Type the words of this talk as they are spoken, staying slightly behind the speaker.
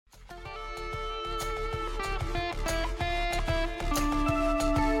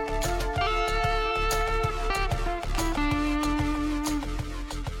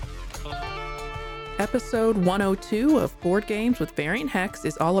Episode 102 of Board Games with Variant Hex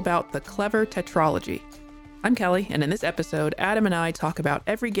is all about the clever Tetralogy. I'm Kelly, and in this episode, Adam and I talk about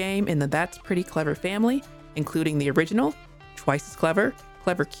every game in the That's Pretty Clever family, including the original, Twice as Clever,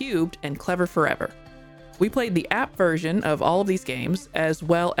 Clever Cubed, and Clever Forever. We played the app version of all of these games, as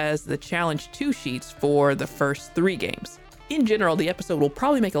well as the Challenge 2 sheets for the first 3 games. In general, the episode will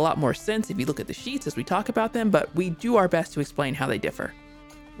probably make a lot more sense if you look at the sheets as we talk about them, but we do our best to explain how they differ.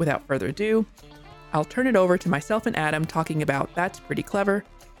 Without further ado, I'll turn it over to myself and Adam talking about That's Pretty Clever,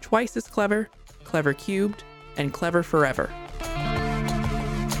 Twice as Clever, Clever Cubed, and Clever Forever.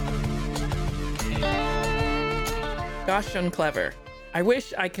 Gosh, schon clever. I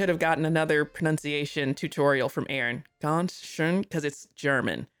wish I could have gotten another pronunciation tutorial from Aaron. Ganz schön, because it's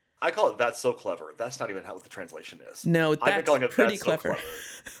German. I call it That's So Clever. That's not even how the translation is. No, I've been calling it pretty That's clever. So clever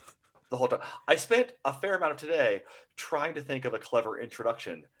the whole time. I spent a fair amount of today trying to think of a clever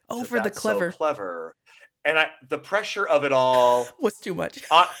introduction. For the clever. So clever. And the pressure of it all was too much.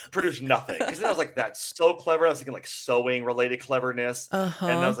 Produced nothing. Because then I was like, that's so clever. I was thinking like sewing related cleverness. And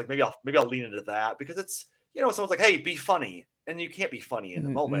I was like, maybe I'll lean into that because it's, someone's like, hey, be funny. And you can't be funny in the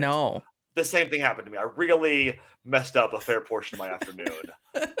moment. No. The same thing happened to me. I really messed up a fair portion of my afternoon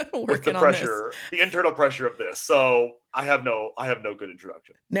with the pressure, the internal pressure of this. So I have no good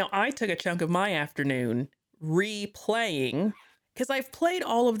introduction. Now I took a chunk of my afternoon replaying because I've played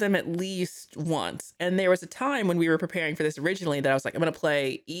all of them at least once. And there was a time when we were preparing for this originally that I was like, I'm going to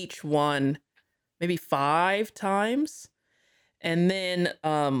play each one maybe 5 times. And then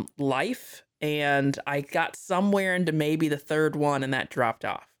life. And I got somewhere into maybe the 3rd one and that dropped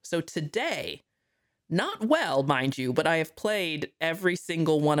off. So today, not well, mind you, but I have played every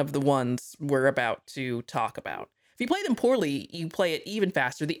single one of the ones we're about to talk about. If you play them poorly, you play it even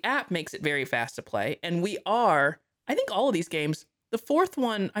faster. The app makes it very fast to play. And I think all of these games, the 4th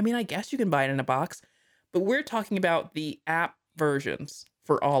one, I guess you can buy it in a box, but we're talking about the app versions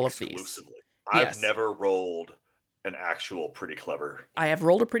for all of these. Exclusively. I've never rolled an actual Pretty Clever. I have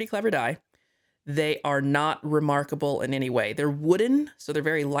rolled a Pretty Clever die. They are not remarkable in any way. They're wooden, so they're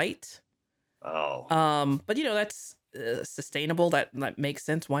very light. Oh. But that's sustainable. That makes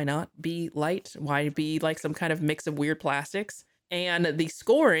sense. Why not be light? Why be like some kind of mix of weird plastics? And the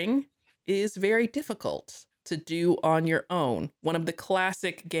scoring is very difficult to do on your own. One of the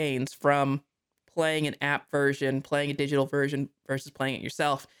classic gains from playing an app version, playing a digital version versus playing it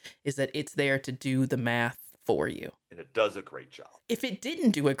yourself is that it's there to do the math for you. And it does a great job. If it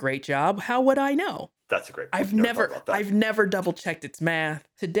didn't do a great job, how would I know? That's a great point. I've never double checked its math.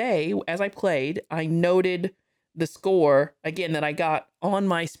 Today, as I played, I noted the score again that I got on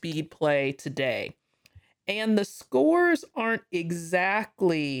my speed play today. And the scores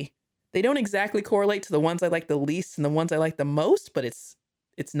they don't exactly correlate to the ones I like the least and the ones I like the most, but it's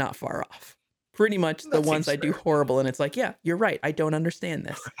not far off. Pretty much the ones I do horrible, and it's like, yeah, you're right. I don't understand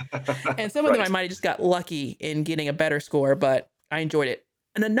this. And some of them I might have just got lucky in getting a better score, but I enjoyed it.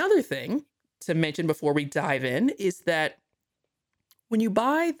 And another thing to mention before we dive in is that when you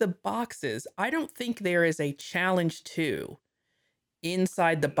buy the boxes, I don't think there is a Challenge 2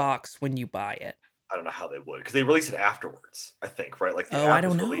 inside the box when you buy it. I don't know how they would, because they release it afterwards, I think, right? Like the app I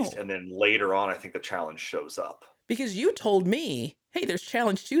don't is released, and then later on, I think the challenge shows up. Because you told me, hey, there's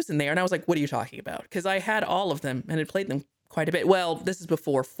Challenge 2s in there. And I was like, what are you talking about? Because I had all of them and had played them quite a bit. Well, this is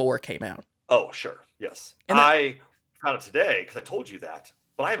before 4 came out. Oh, sure. Yes. And I found it today because I told you that.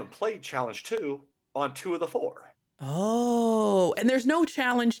 But I haven't played Challenge 2 on 2 of the 4. Oh, and there's no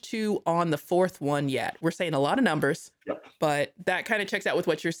Challenge 2 on the 4th one yet. We're saying a lot of numbers. Yep. But that kind of checks out with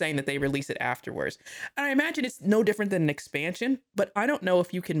what you're saying, that they release it afterwards. And I imagine it's no different than an expansion, but I don't know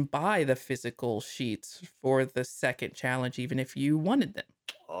if you can buy the physical sheets for the second challenge, even if you wanted them.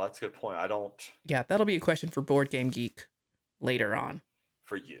 Oh, that's a good point. I don't. Yeah, that'll be a question for Board Game Geek later on.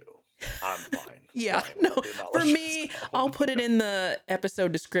 For you. I'm fine. Yeah, no, for me, I'll put it in the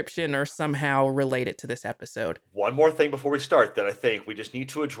episode description or somehow relate it to this episode. One more thing before we start that I think we just need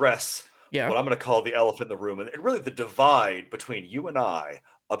to address what I'm going to call the elephant in the room, and really the divide between you and I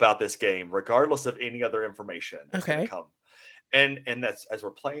about this game, regardless of any other information that's going to come. And that's, as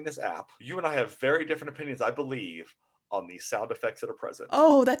we're playing this app, you and I have very different opinions, I believe, on the sound effects that are present.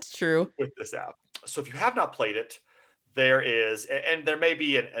 Oh, that's true. With this app. So if you have not played it, there is, and there may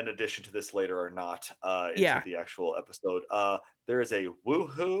be an addition to this later or not into the actual episode. There is a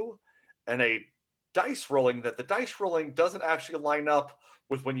woohoo and a dice rolling that the dice rolling doesn't actually line up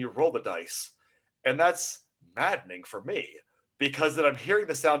with when you roll the dice. And that's maddening for me because then I'm hearing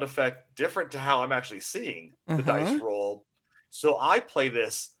the sound effect different to how I'm actually seeing the dice roll. So I play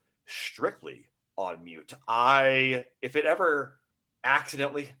this strictly on mute. If it ever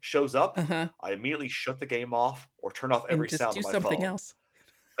accidentally shows up, Uh-huh. I immediately shut the game off or turn off And every just sound do on my something phone. else.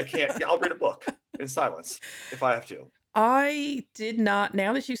 I can't. Yeah, I'll read a book in silence if I have to. I did not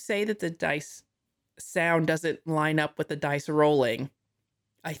now that you say that the dice sound doesn't line up with the dice rolling,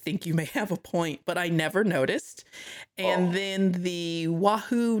 I think you may have a point, but I never noticed. And Oh, then the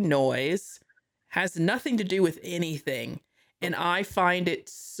wahoo noise has nothing to do with anything. And nope. I find it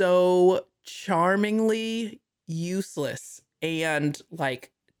so charmingly useless and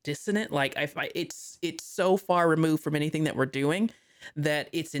like dissonant. Like I find it's so far removed from anything that we're doing that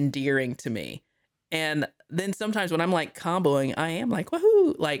it's endearing to me. And then sometimes when I'm like comboing, I am like,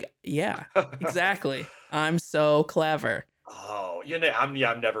 woohoo! Like, yeah, exactly. I'm so clever. Oh, I'm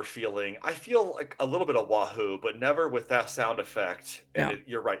never feeling. I feel like a little bit of wahoo, but never with that sound effect. And Yeah.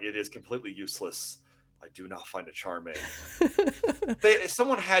 you're right, it is completely useless. I do not find it charming.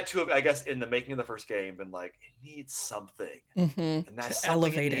 Someone had to have, I guess, in the making of the first game, been like, it needs something, and that To something it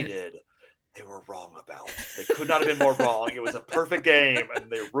elevate it. needed, they were wrong about. They could not have been more wrong. It was a perfect game, and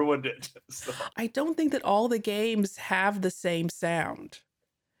they ruined it. So I don't think that all the games have the same sound.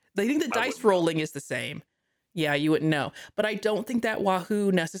 I think the I dice wouldn't know. rolling is the same. Yeah, you wouldn't know. But I don't think that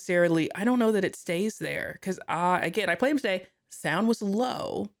Wahoo necessarily, I don't know that it stays there. Because, again, I played them today. Sound was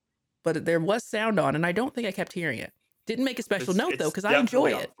low, but there was sound on, and I don't think I kept hearing it. Didn't make a special note, though, It's because I enjoy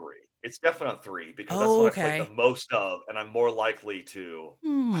definitely on it. three. It's definitely on three because that's Oh, what I played the okay. most of, and I'm more likely to. I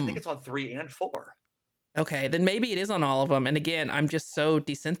think Hmm. it's on three and four. Okay, then maybe it is on all of them. And again, I'm just so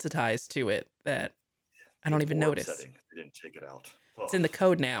desensitized to it that I don't The even board notice. setting, they didn't take it out. It's Oh, in the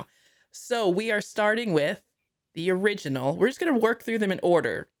code now. So we are starting with the original. We're just going to work through them in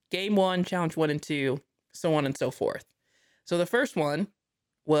order. Game 1, challenge 1 and 2, so on and so forth. So the first one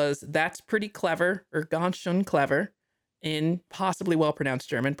was That's Pretty Clever, or Ganz schön clever, in possibly well-pronounced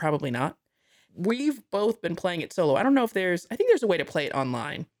German, probably not. We've both been playing it solo. I don't know if I think there's a way to play it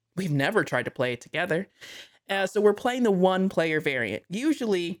online. We've never tried to play it together. So we're playing the one player variant.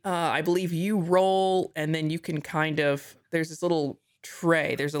 Usually, I believe you roll and then you can there's this little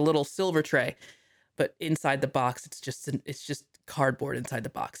tray, there's a little silver tray, but inside the box, it's just cardboard inside the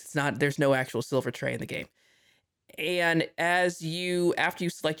box. There's no actual silver tray in the game. And after you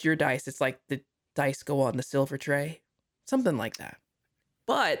select your dice, it's like the dice go on the silver tray, something like that.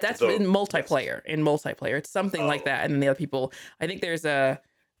 But that's in yes. multiplayer. In multiplayer, it's something like Oh, that. And then the other people, I think there's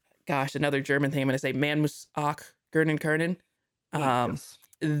another German thing I'm going to say, Man muss auch Gurnen Kernen. Um, yes.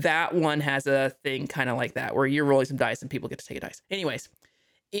 that one has a thing kind of like that where you're rolling some dice and people get to take a dice. Anyways,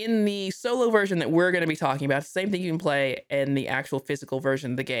 in the solo version that we're going to be talking about, same thing you can play in the actual physical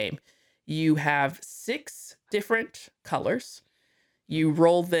version of the game. You have 6 different colors. You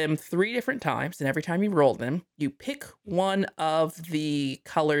roll them 3 different times, and every time you roll them, you pick one of the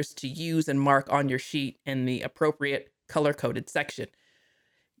colors to use and mark on your sheet in the appropriate color-coded section.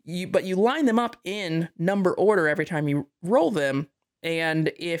 But you line them up in number order every time you roll them.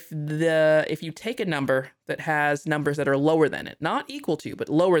 And if you take a number that has numbers that are lower than it, not equal to, but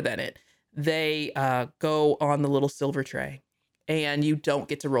lower than it, they go on the little silver tray, and you don't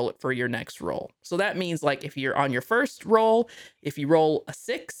get to roll it for your next roll. So that means, like, if you're on your first roll, if you roll a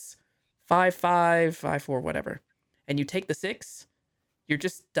 6, 5, 5, 5, 4, whatever, and you take the 6, you're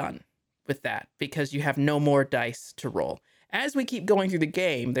just done with that because you have no more dice to roll. As we keep going through the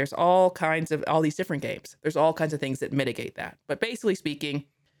game, there's all these different games. There's all kinds of things that mitigate that. But basically speaking,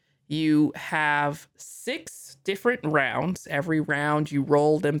 you have 6 different rounds. Every round you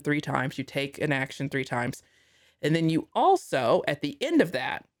roll them 3 times. You take an action 3 times. And then you also, at the end of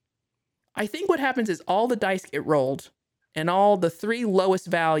that, I think what happens is all the dice get rolled and all the 3 lowest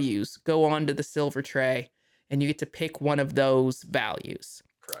values go onto the silver tray, and you get to pick one of those values.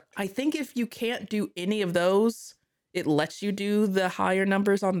 Correct. I think if you can't do any of those, it lets you do the higher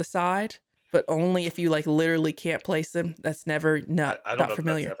numbers on the side, but only if you like literally can't place them. That's never not I don't not know if that's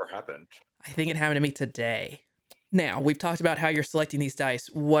familiar. ever happened. I think it happened to me today. Now, we've talked about how you're selecting these dice.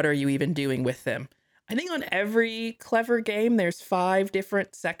 What are you even doing with them? I think on every clever game, there's 5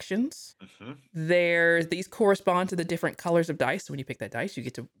 different sections. Hmm. These correspond to the different colors of dice. So when you pick that dice, you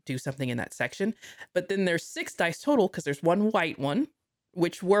get to do something in that section. But then there's 6 dice total because there's one white one,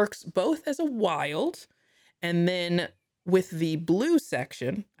 which works both as a wild. And then with the blue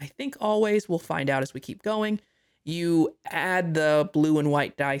section, I think always we'll find out as we keep going, you add the blue and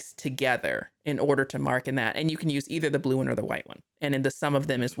white dice together in order to mark in that. And you can use either the blue one or the white one. And then the sum of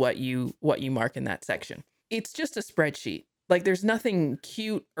them is what you mark in that section. It's just a spreadsheet. Like, there's nothing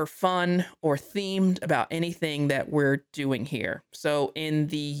cute or fun or themed about anything that we're doing here. So in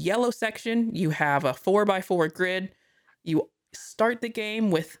the yellow section, you have a 4x4 grid. You start the game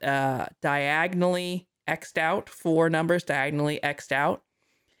with diagonally X'd out, 4 numbers diagonally X'd out.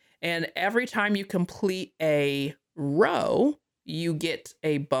 And every time you complete a row, you get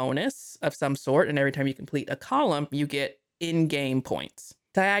a bonus of some sort. And every time you complete a column, you get in-game points.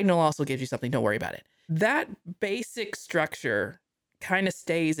 Diagonal also gives you something. Don't worry about it. That basic structure kind of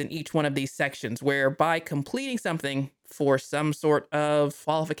stays in each one of these sections, where by completing something for some sort of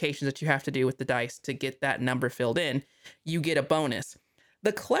qualifications that you have to do with the dice to get that number filled in, you get a bonus.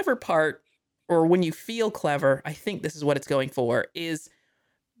 The clever part, or when you feel clever, I think this is what it's going for, is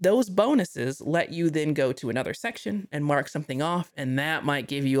those bonuses let you then go to another section and mark something off, and that might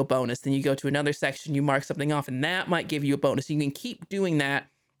give you a bonus. Then you go to another section, you mark something off, and that might give you a bonus. You can keep doing that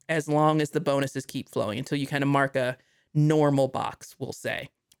as long as the bonuses keep flowing until you kind of mark a normal box, we'll say.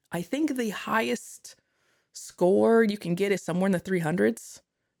 I think the highest score you can get is somewhere in the 300s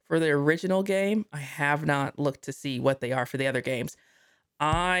for the original game. I have not looked to see what they are for the other games.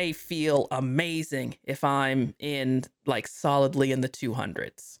 I feel amazing if I'm in like solidly in the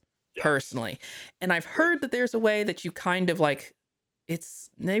 200s personally. And I've heard that there's a way that you kind of like, it's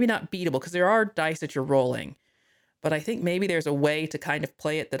maybe not beatable because there are dice that you're rolling, but I think maybe there's a way to kind of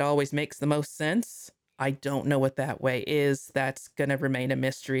play it that always makes the most sense. I don't know what that way is. That's going to remain a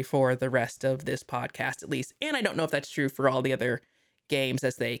mystery for the rest of this podcast, at least. And I don't know if that's true for all the other games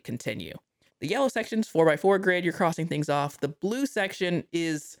as they continue. The yellow section's 4x4 grid. You're crossing things off. The blue section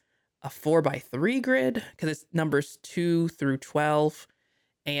is a 4x3 grid because it's numbers 2 through 12,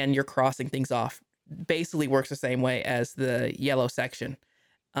 and you're crossing things off. Basically works the same way as the yellow section.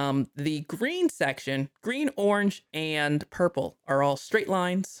 The green section, green, orange, and purple are all straight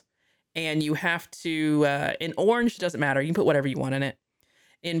lines. And you have to, in orange, doesn't matter. You can put whatever you want in it.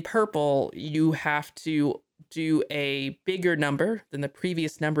 In purple, you have to do a bigger number than the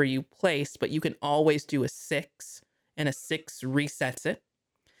previous number you placed, but you can always do a 6, and a 6 resets it.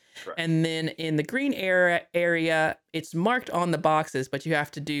 Correct. And then in the green area, it's marked on the boxes, but you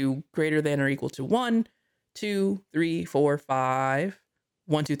have to do greater than or equal to 1, 2, 3, 4, 5,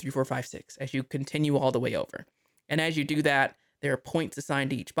 1, 2, 3, 4, 5, 6, as you continue all the way over. And as you do that, there are points assigned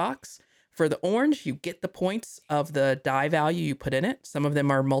to each box. For the orange, you get the points of the die value you put in it. Some of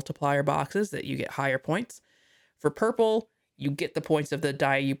them are multiplier boxes that you get higher points. For purple, you get the points of the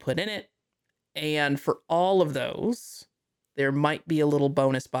die you put in it. And for all of those, there might be a little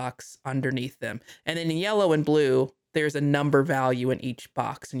bonus box underneath them. And then in yellow and blue, there's a number value in each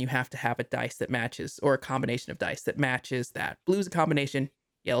box, and you have to have a dice that matches, or a combination of dice that matches that. Blue's a combination,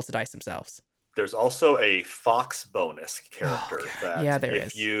 yellow's the dice themselves. There's also a fox bonus character that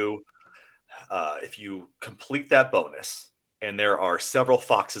if you complete that bonus, and there are several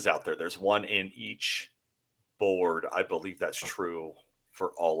foxes out there, there's one in each board. I believe that's true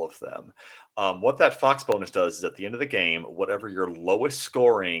for all of them. What that fox bonus does is at the end of the game, whatever your lowest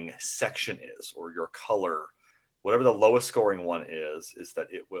scoring section is, or your color, whatever the lowest scoring one is that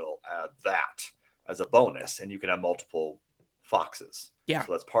it will add that as a bonus, and you can have multiple foxes. Yeah.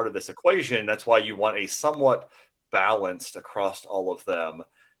 So that's part of this equation. That's why you want a somewhat balanced across all of them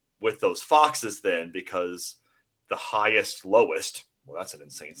with those foxes then, because the highest, lowest, well, that's an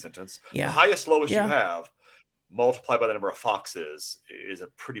insane sentence. Yeah. The highest, lowest you have multiplied by the number of foxes is a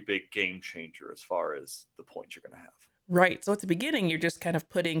pretty big game changer as far as the points you're going to have. Right. So at the beginning, you're just kind of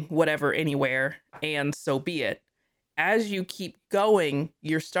putting whatever anywhere, and so be it. As you keep going,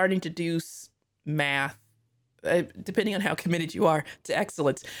 you're starting to do math. Depending on how committed you are to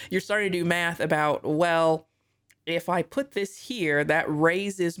excellence, you're starting to do math about, well, if I put this here, that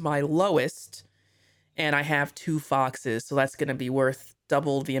raises my lowest, and I have 2 foxes, so that's going to be worth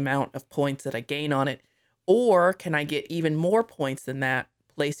double the amount of points that I gain on it. Or can I get even more points than that,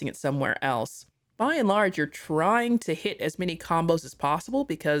 placing it somewhere else? By and large, you're trying to hit as many combos as possible,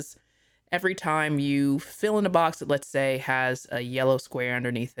 because every time you fill in a box that, let's say, has a yellow square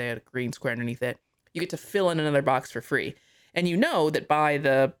underneath it, a green square underneath it, you get to fill in another box for free. And you know that by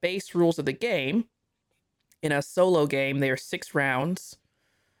the base rules of the game, in a solo game, there are 6 rounds.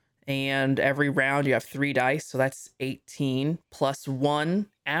 And every round you have 3 dice. So that's 18 plus 1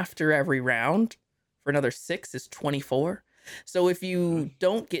 after every round for another 6 is 24. So if you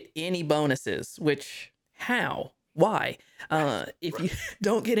don't get any bonuses, which, how? Why? If you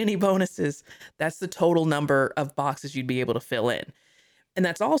don't get any bonuses, that's the total number of boxes you'd be able to fill in. And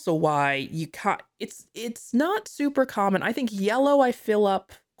that's also why it's not super common. I think yellow I fill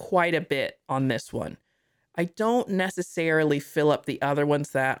up quite a bit on this one. I don't necessarily fill up the other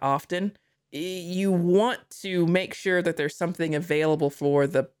ones that often. You want to make sure that there's something available for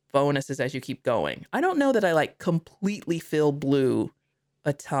the bonuses as you keep going. I don't know that I like completely fill blue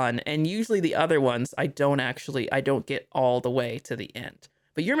a ton. And usually the other ones, I don't get all the way to the end.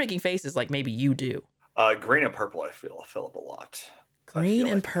 But you're making faces like maybe you do. Green and purple, I feel fill up a lot. I Green feel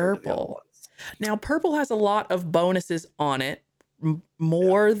and like compared to the other purple. ones. Now, purple has a lot of bonuses on it, Yeah,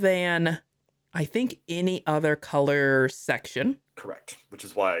 more than I think any other color section. correct. Which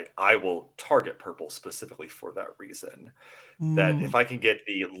is why I will target purple specifically for that reason. That Mm, if I can get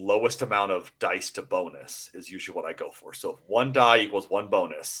the lowest amount of dice to bonus is usually what I go for. So if one die equals one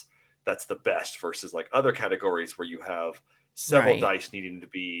bonus, that's the best versus like other categories where you have several right. dice needing to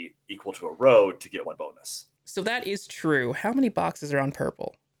be equal to a row to get one bonus. So that is true. How many boxes are on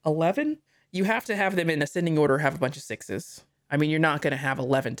purple? 11? You have to have them in ascending order, have a bunch of sixes. I mean, you're not going to have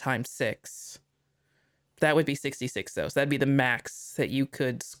 11 times 6. That would be 66, though. So that'd be the max that you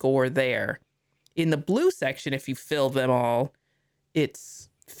could score there. In the blue section, if you fill them all, it's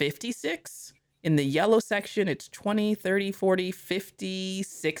 56. In the yellow section, it's 20, 30, 40, 50,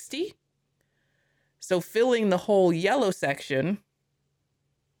 60. So filling the whole yellow section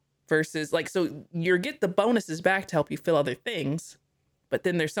versus like, so you get the bonuses back to help you fill other things, but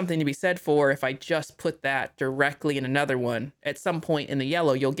then there's something to be said for if I just put that directly in another one, at some point in the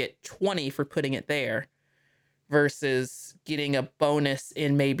yellow, you'll get 20 for putting it there versus getting a bonus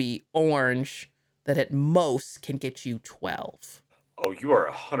in maybe orange that at most can get you 12. Oh, you are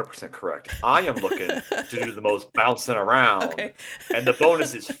 100% correct. I am looking to do the most bouncing around, Okay. and the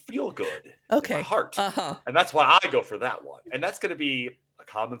bonus is feel good in my Okay. heart. Uh-huh. And that's why I go for that one. And that's going to be a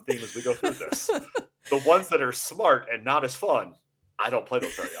common theme as we go through this. The ones that are smart and not as fun, I don't play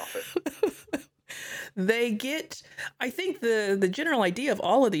those very often. They get, I think the general idea of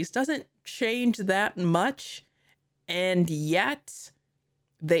all of these doesn't change that much, and yet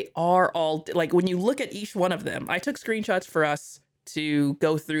they are all like when you look at each one of them. I took screenshots for us to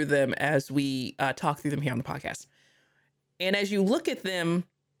go through them as we talk through them here on the podcast. And as you look at them,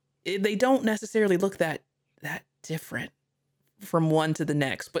 they don't necessarily look that different from one to the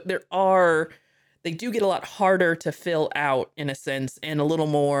next, but they do get a lot harder to fill out in a sense and a little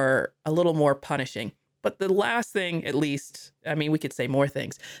more punishing. But the last thing, at least, I mean, we could say more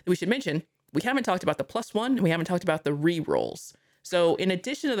things that we should mention. We haven't talked about the +1 and we haven't talked about the re-rolls. So in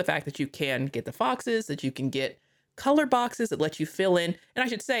addition to the fact that you can get the foxes, that you can get color boxes that let you fill in, and I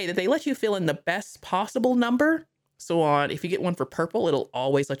should say that they let you fill in the best possible number. So if you get one for purple, it'll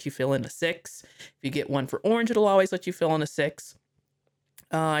always let you fill in a 6. If you get one for orange, it'll always let you fill in a 6.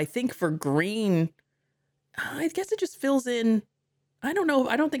 I think for green, I guess it just fills in. I don't know.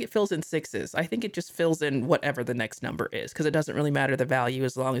 I don't think it fills in 6s. I think it just fills in whatever the next number is because it doesn't really matter the value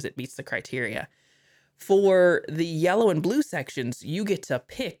as long as it meets the criteria. For the yellow and blue sections, you get to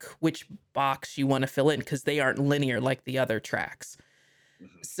pick which box you want to fill in because they aren't linear like the other tracks.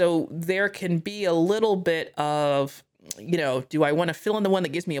 Mhm. So there can be a little bit of, do I want to fill in the one that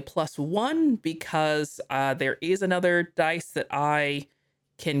gives me a +1 because there is another dice that I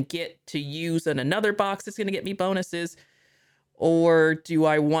can get to use in another box that's going to get me bonuses? Or do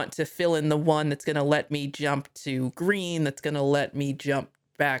I want to fill in the one that's going to let me jump to green, that's going to let me jump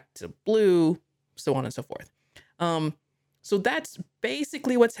back to blue, so on and so forth. So that's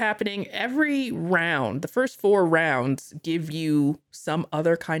basically what's happening every round. The first 4 rounds give you some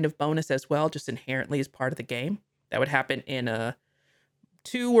other kind of bonus as well, just inherently as part of the game. That would happen in a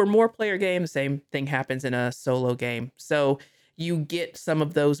 2 or more player game. The same thing happens in a solo game. So you get some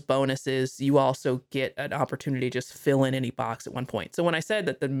of those bonuses. You also get an opportunity to just fill in any box at one point. So when I said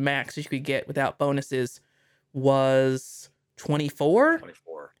that the max you could get without bonuses was 24,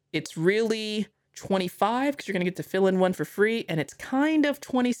 24. it's really 25 because you're going to get to fill in one for free. And it's kind of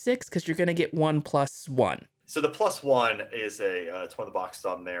 26 because you're going to get 1 + 1. So the +1 is it's one of the boxes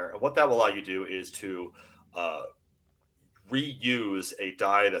on there. And what that will allow you to do is to reuse a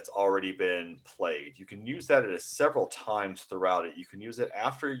die that's already been played. You can use that several times throughout it. You can use it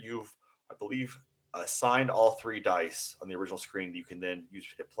after you've, I believe, assigned all 3 dice on the original screen. You can then use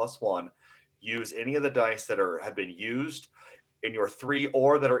it +1, use any of the dice that have been used in your 3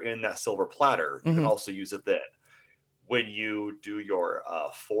 or that are in that silver platter. You can also use it then. When you do your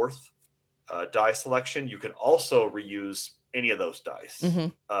 4th die selection, you can also reuse any of those dice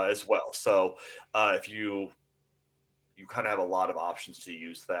as well. So if you kind of have a lot of options to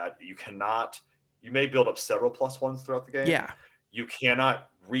use that. You may build up several +1s throughout the game. Yeah. You cannot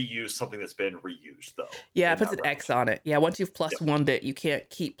reuse something that's been reused, though. Yeah, it puts an X on it. Yeah, once you've +1'd it, you can't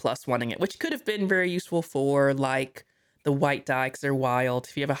keep +1ing it, which could have been very useful for like the white die because they're wild.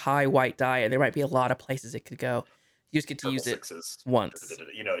 If you have a high white die, there might be a lot of places it could go. You just get to use it once.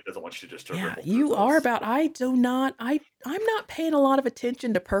 It doesn't want you just to Yeah, ripple through you are those. about. I'm not paying a lot of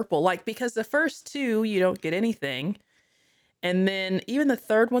attention to purple, like because the first 2 you don't get anything. And then even the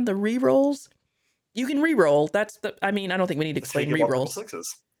third one, the re-rolls, you can re-roll. I don't think we need to explain You get multiple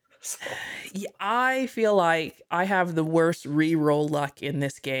re-rolls. 6s. So Yeah, I feel like I have the worst reroll luck in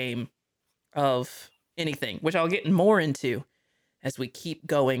this game of anything, which I'll get more into as we keep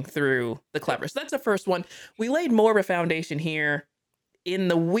going through the yeah. clever. So that's the first one. We laid more of a foundation here in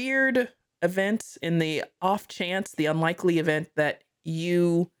the weird event, in the off chance, the unlikely event that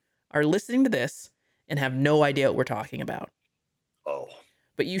you are listening to this and have no idea what we're talking about. Oh,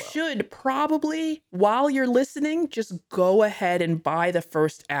 But you well. should probably, while you're listening, just go ahead and buy the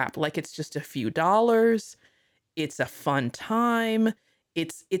first app. Like it's just a few dollars. It's a fun time.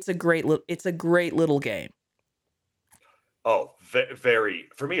 It's a great little game. Oh, very.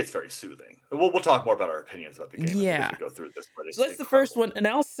 For me, it's very soothing. We'll talk more about our opinions about the game, I think, as Yeah. we go through this. But So it's that's the first incredible. one. And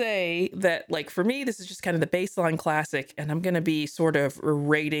I'll say that, like, for me, this is just kind of the baseline classic. And I'm going to be sort of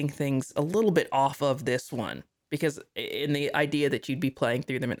rating things a little bit off of this one because in the idea that you'd be playing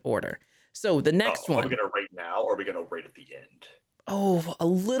through them in order. So the Oh, next are we one, going to rate now, or are we going to rate at the end?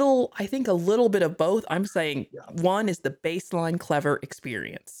 oh, I think a little bit of both. I'm saying Yeah, one is the baseline clever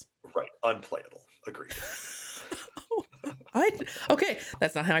experience. right. Unplayable. Agreed. I okay,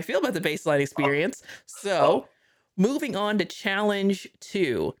 that's not how I feel about the baseline Oh, experience. So, oh. moving on to challenge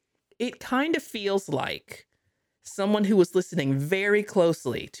 2. It kind of feels like someone who was listening very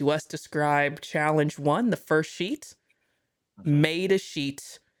closely to us describe challenge 1, the first sheet, Mhm. made a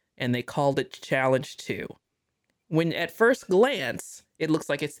sheet and they called it challenge 2. When at first glance, it looks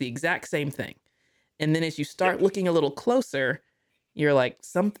like it's the exact same thing. And then as you Yeah. start looking a little closer, you're like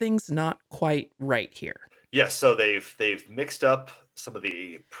something's not quite right here. Yes, so they've mixed up some of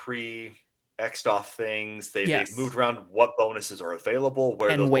the pre-X'd off things. They've Yes. moved around what bonuses are available, where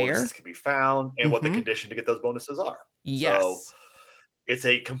And those where? bonuses can be found, and what the Mhm. condition to get those bonuses are. So Yes. it's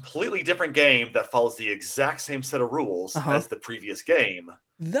a completely different game that follows the exact same set of rules Uh-huh. as the previous game.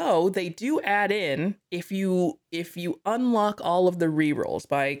 Though they do add in if you unlock all of the rerolls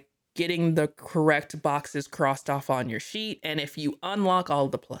by getting the correct boxes crossed off on your sheet, and if you unlock all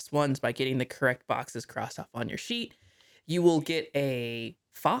the plus ones by getting the correct boxes crossed off on your sheet, you will get a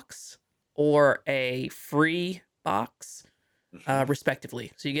fox or a free box, Mhm.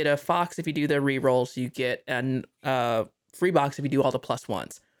 respectively. So you get a fox if you do the rerolls, you get an free box if you do all the plus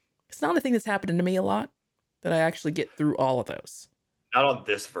ones. It's not a thing that's happened to me a lot that I actually get through all of those. Not on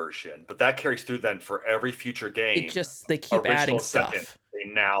this version, but that carries through then for every future It game, just they keep original adding and second, stuff. they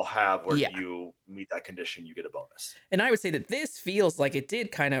now have where Yeah. you meet that condition, you get a bonus. And I would say that this feels like it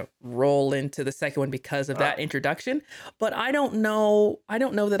did kind of roll into the second one because of that Ah, introduction. But I don't know. I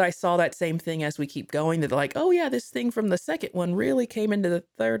don't know that I saw that same thing as we keep going. That like, oh yeah, this thing from the second one really came into the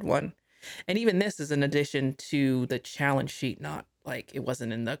third one. And even this is an addition to the challenge sheet, not like it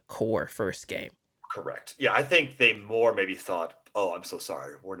wasn't in the core first game. correct. Yeah, I think they more maybe thought, "Oh, I'm so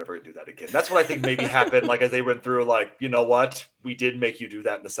sorry. We're never gonna do that again." That's what I think maybe happened, like, as they went through, like, "You know what? We did make you do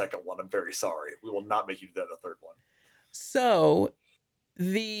that in the second one. I'm very sorry. We will not make you do that in the third one." So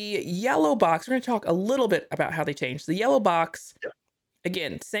the yellow box, we're going to talk a little bit about how they changed. The yellow box, Yeah.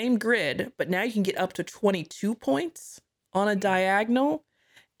 again, same grid, but now you can get up to 22 points on a Mhm. diagonal.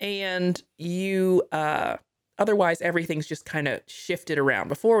 And you, otherwise, everything's just kind of shifted around.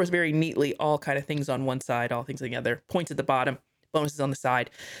 Before it was very neatly all kind of things on one side, all things on the other, points at the bottom, bonuses on the side.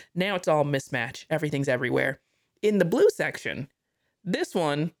 Now it's all mismatch. Everything's everywhere. In the blue section, this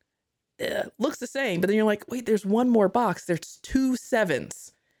one looks the same, but then you're like, wait, there's one more box. There's 2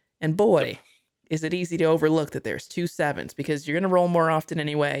 7s. And Yep. boy, is it easy to overlook that there's 2 7s because you're going to roll more often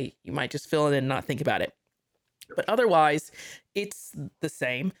anyway. You might just fill it in and not think about it. Yep. But otherwise, it's the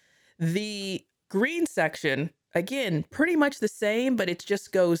same. The green section, again, pretty much the same, but it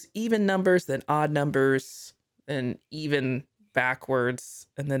just goes even numbers, then odd numbers, and even backwards,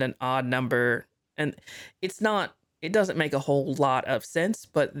 and then an odd number. And it's not, it doesn't make a whole lot of sense,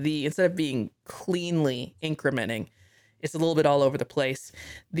 but the instead of being cleanly incrementing, it's a little bit all over the place.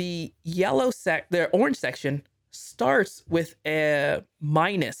 The orange section starts with a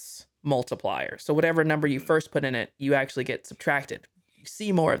minus multiplier. So whatever number you Mhm. first put in it, you actually get subtracted. You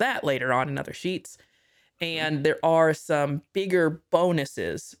see more of that later on in other sheets. Mhm. And there are some bigger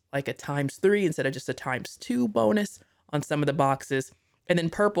bonuses, like a times 3 instead of just a times 2 bonus on some of the boxes. And then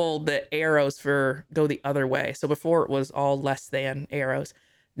purple, the arrows for go the other way. So before it was all less than arrows.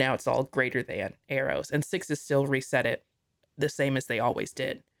 Now it's all greater than arrows. And sixes still reset it the same as they always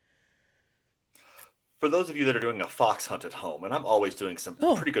did. For those of you that are doing a fox hunt at home, and I'm always doing some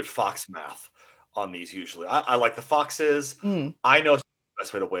Oh, pretty good fox math on these usually. I like the foxes. mm. I know it's the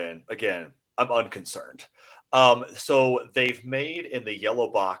best way to win. Again, I'm unconcerned. So they've made in the yellow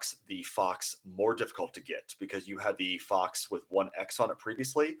box the fox more difficult to get because you had the fox with one X on it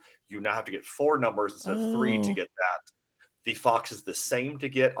previously. You now have to get 4 numbers instead of 3 to Oh, get that. The fox is the same to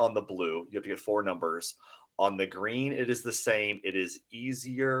get on the blue. You have to get 4 numbers. On the green, it is the same. It is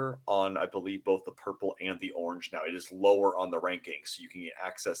easier on, I believe, both the purple and the orange now. It is lower on the ranking, so you can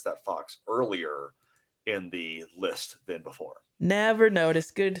access that fox earlier in the list than before. Never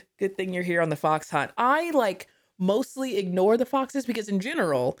noticed. Good thing you're here on the fox hunt. I like mostly ignore the foxes because in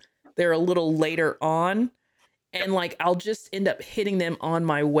general, they're a little later on. And like I'll just end up hitting them on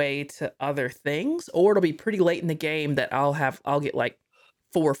my way to other things, or it'll be pretty late in the game that I'll get like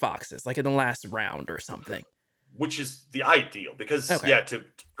 4 foxes, like in the last round or something. Which is the ideal because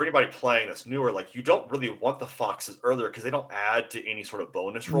for anybody playing that's newer, like you don't really want the foxes earlier because they don't add to any sort of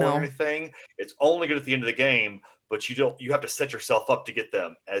bonus roll or anything. It's only good at the end of the game, but you have to set yourself up to get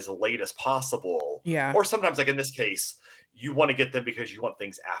them as late as possible. Yeah. Or sometimes, like in this case, you want to get them because you want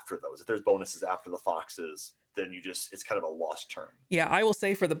things after those. If there's bonuses after the foxes, then it's kind of a lost term. Yeah, I will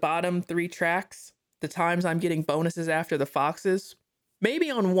say for the bottom 3 tracks, the times I'm getting bonuses after the foxes,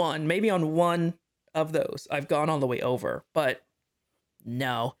 maybe on one of those, I've gone all the way over, but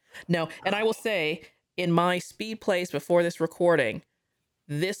no. And I will say, in my speed plays before this recording,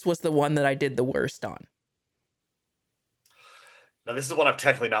 this was the one that I did the worst on. Now, this is one I've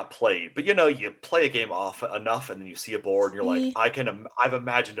technically not played, but you play a game off enough and then you see a board and you're like, I've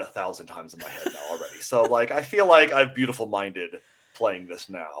imagined 1,000 times in my head now already. So like, I feel like I'm beautiful minded playing this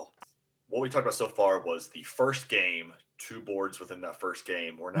now. What we talked about so far was the first game, 2 boards within that first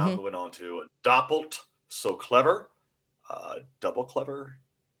game. We're now moving on to Doppelt, So Clever, Double Clever.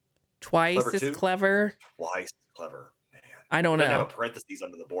 Twice as clever. Twice clever. I don't know. Have a parentheses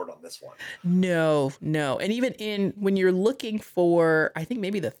under the board on this one. No. And even when you're looking for, I think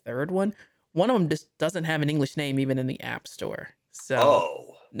maybe the third one of them just doesn't have an English name even in the App Store.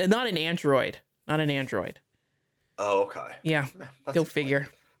 So, not an Android. Oh, okay. Yeah, go figure.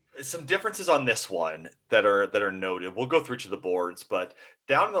 Some differences on this one that are noted. We'll go through each of the boards, but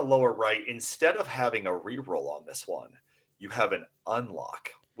down in the lower right, instead of having a reroll on this one, you have an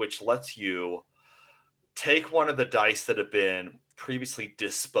unlock, which lets you take one of the dice that have been previously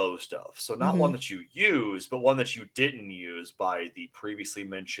disposed of. So not one that you use, but one that you didn't use by the previously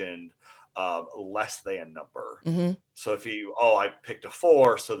mentioned less than number. So if I picked a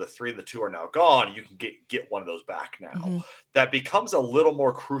 4, so the 3 and the 2 are now gone, you can get one of those back now. That becomes a little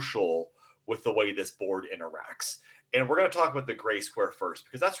more crucial with the way this board interacts. And we're going to talk about the gray square first,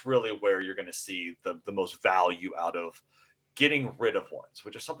 because that's really where you're going to see the most value out of getting rid of ones,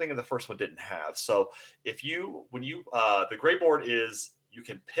 which is something in the first one didn't have. So the gray board is, you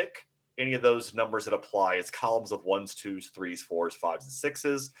can pick any of those numbers that apply. It's columns of 1s, 2s, 3s, 4s, 5s, and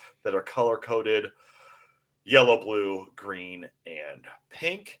 6s that are color coded yellow, blue, green, and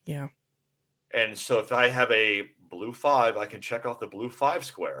pink. Yeah. And so if I have a blue 5, I can check off the blue 5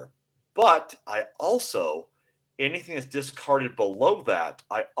 square. But I also, anything that's discarded below that,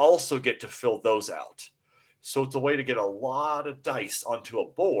 I also get to fill those out. So it's a way to get a lot of dice onto a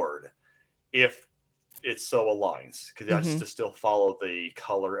board if it so aligns, because it has to still follow the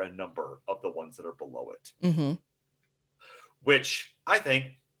color and number of the ones that are below it. Which I think,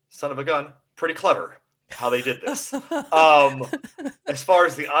 son of a gun, pretty clever how they did this. As far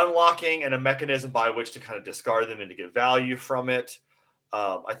as the unlocking and a mechanism by which to kind of discard them and to get value from it,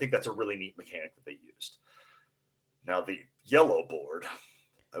 I think that's a really neat mechanic that they used. Now, the yellow board,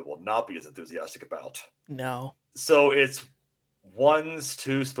 I will not be as enthusiastic about. No. So it's 1s,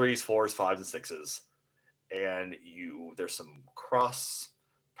 2s, 3s, 4s, 5s, and 6s. And there's some cross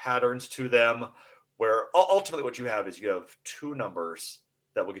patterns to them where ultimately what you have is you have 2 numbers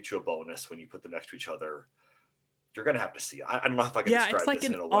that will get you a bonus when you put them next to each other. You're going to have to see. I don't know if I can describe it's like this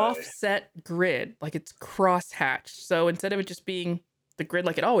in a way. an offset grid. Like it's cross-hatched. So instead of it just being the grid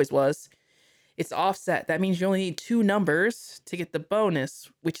like it always was, it's offset. That means you only need 2 numbers to get the bonus,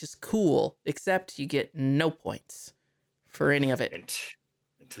 which is cool, except you get no points for any of it.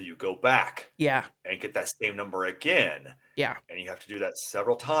 Until you go back. Yeah. And get that same number again. Yeah. And you have to do that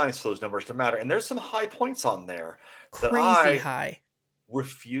several times for those numbers to matter. And there's some high points on there. Crazy high.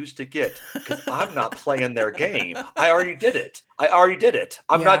 Refuse to get, because I'm not playing their game. I already did it.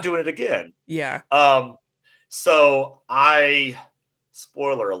 I'm not doing it again. Yeah. So I,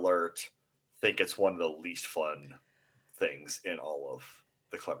 spoiler alert, think it's one of the least fun things in all of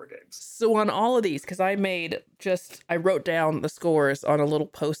the clever games. So on all of these, because I wrote down the scores on a little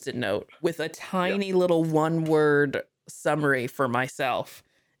Post-it note with a tiny little 1-word summary for myself.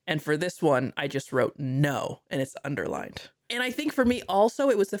 And for this one, I just wrote no, and it's underlined. And I think for me also,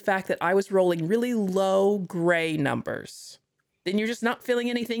 it was the fact that I was rolling really low gray numbers. Then you're just not filling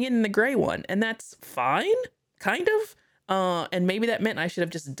anything in the gray one. And that's fine, kind of. And maybe that meant I should have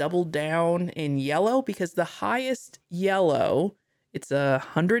just doubled down in yellow, because the highest yellow, it's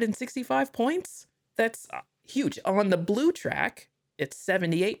 165 points. That's huge. On the blue track, it's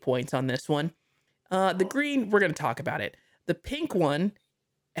 78 points on this one. The green, we're going to talk about it. The pink one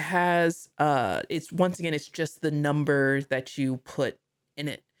has, it's once again, it's just the number that you put in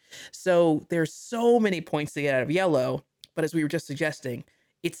it. So there's so many points to get out of yellow, but as we were just suggesting,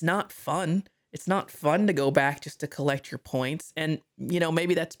 it's not fun. It's not fun to go back just to collect your points. And, you know,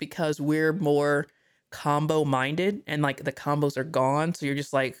 maybe that's because we're more combo minded and like the combos are gone. So you're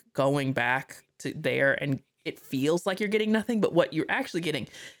just like going back to there and it feels like you're getting nothing, but what you're actually getting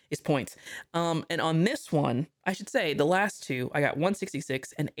is points. And on this one, I should say the last two, I got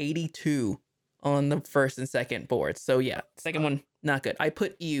 166 and 82 on the first and second boards. So yeah, second one, not good. I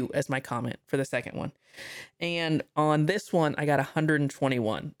put you as my comment for the second one. And on this one, I got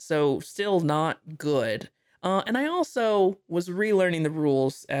 121. So still not good. And I also was relearning the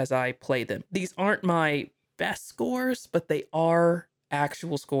rules as I played them. These aren't my best scores, but they are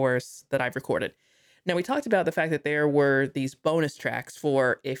actual scores that I've recorded. Now, we talked about the fact that there were these bonus tracks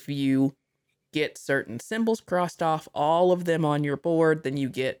for if you get certain symbols crossed off, all of them on your board, then you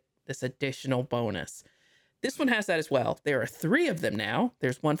get this additional bonus. This one has that as well. There are 3 of them now.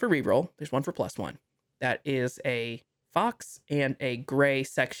 There's one for reroll. There's one for +1. That is a fox and a gray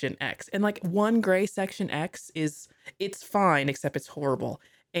section X. And like one gray section X it's fine, except it's horrible.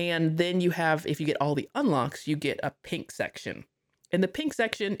 And then you have, if you get all the unlocks, you get a pink section. And the pink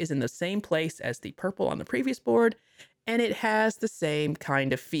section is in the same place as the purple on the previous board, and it has the same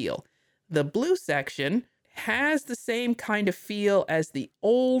kind of feel. The blue section has the same kind of feel as the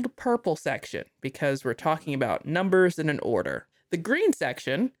old purple section, because we're talking about numbers in an order. The green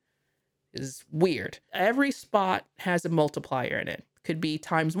section is weird. Every spot has a multiplier in it. Could be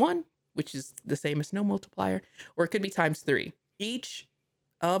 ×1, which is the same as no multiplier, or it could be ×3. Each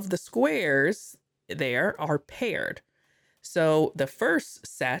of the squares there are paired. So the first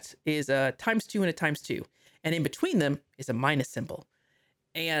set is a ×2 and a ×2, and in between them is a minus symbol.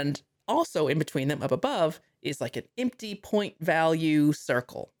 And also in between them, up above, is like an empty point value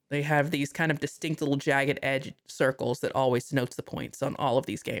circle. They have these kind of distinct little jagged edge circles that always denotes the points on all of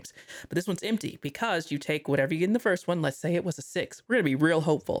these games. But this one's empty because you take whatever you get in the first one. Let's say it was a 6. We're going to be real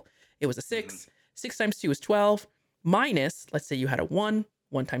hopeful. It was a 6. 6 × 2 is 12. Minus, let's say you had a 1.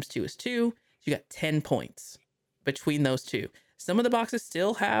 1 × 2 is 2. You got 10 points between those two. Some of the boxes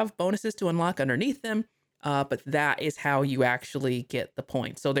still have bonuses to unlock underneath them, but that is how you actually get the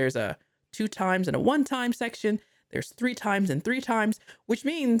points. So there's a 2 times and a 1 time section. There's 3 times and 3 times, which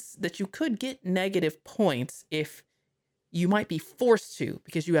means that you could get negative points if you might be forced to,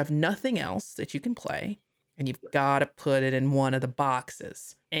 because you have nothing else that you can play and you've got to put it in one of the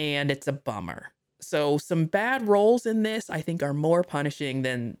boxes, and it's a bummer. So some bad rolls in this, I think, are more punishing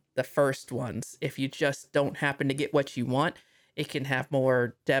than the first ones. If you just don't happen to get what you want, it can have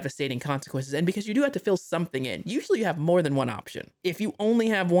more devastating consequences. And because you do have to fill something in, usually you have more than one option. If you only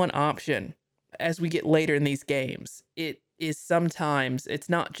have one option, as we get later in these games, it is sometimes, it's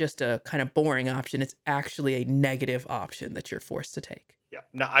not just a kind of boring option, it's actually a negative option that you're forced to take. Yeah.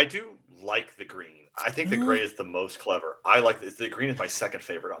 Now, I do like the green. I think the gray is the most clever. I like this. The green is my second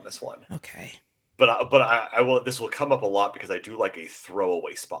favorite on this one. Okay. But I will. This will come up a lot because I do like a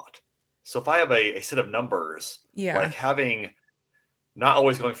throwaway spot. So if I have a set of numbers, like having not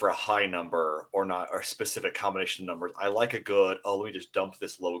always going for a high number or not or a specific combination of numbers, I like a good, let me just dump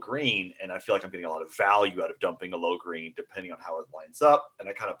this low green, and I feel like I'm getting a lot of value out of dumping a low green depending on how it lines up, and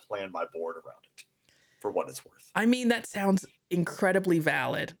I kind of plan my board around it for what it's worth. I mean, that sounds incredibly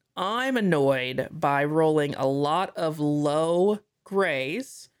valid. I'm annoyed by rolling a lot of low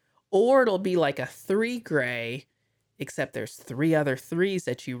grays, or it'll be like a 3 gray, except there's 3 other 3s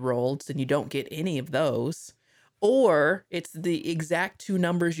that you rolled, and you don't get any of those. Or it's the exact 2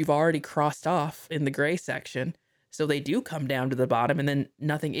 numbers you've already crossed off in the gray section. So they do come down to the bottom, and then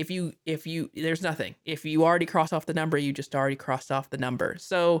nothing. If you, there's nothing. If you already cross off the number, you just already crossed off the number.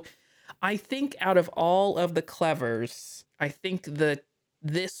 So I think out of all of the clevers, I think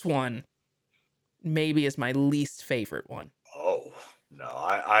this one maybe is my least favorite one. Oh,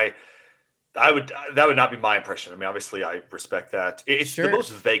 no, that would not be my impression. I mean, obviously, I respect that. It's the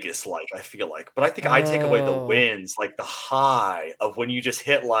most Vegas-like, I feel like. But I think I take away the wins, like the high of when you just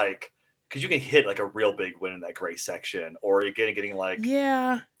hit because you can hit like a real big win in that gray section, or you're getting like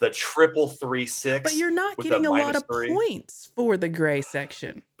the 3-3-6. But you're not getting a lot of points for the gray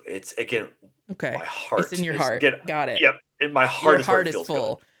section. It's again, okay. My heart. It's in your heart. Got it. Yep, in my heart. Your heart is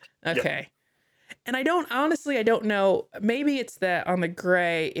full. Good. Okay. And I don't know. Maybe it's that on the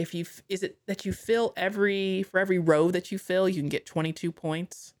gray, is it that you fill for every row that you fill, you can get 22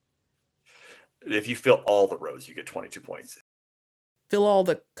 points? If you fill all the rows, you get 22 points. Fill all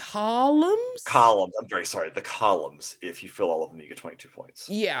the columns? Columns. I'm very sorry. The columns. If you fill all of them, you get 22 points.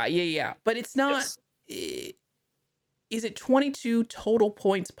 Yeah. But it's not. Yes. Is it 22 total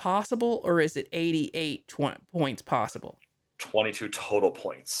points possible, or is it 88 points possible? 22 total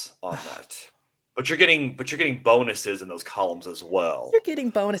points on that. But you're getting bonuses in those columns as well. You're getting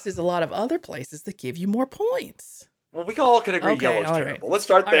bonuses a lot of other places that give you more points. Well, we all can agree yellow's terrible. Let's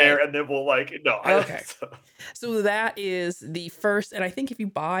start there, and then we'll Okay. So that is the first, and I think if you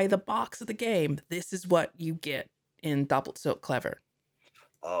buy the box of the game, this is what you get in Doppelt so clever.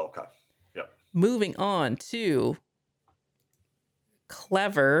 Oh, okay. Yep. Moving on to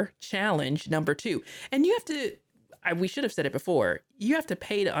Clever Challenge number 2. And you have to, we should have said it before, you have to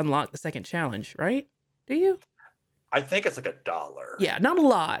pay to unlock the second challenge, right? Do you? I think it's like $1. Yeah, not a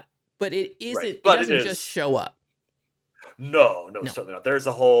lot, but it isn't, right. It doesn't just show up. No, certainly not. There's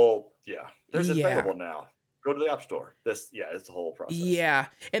a whole, there's available now. Go to the App Store. It's the whole process. Yeah,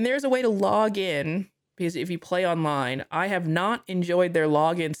 and there's a way to log in, because if you play online, I have not enjoyed their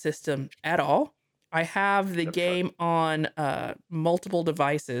login system at all. I have the game on multiple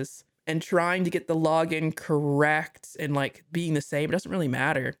devices, and trying to get the login correct and like being the same, it doesn't really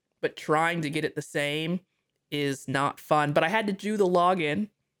matter, but trying to get it the same is not fun. But I had to do the login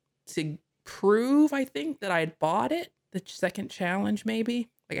to prove, I think, that I had bought it. The second challenge, maybe.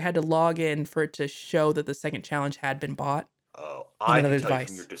 Like I had to log in for it to show that the second challenge had been bought. Oh, I can tell you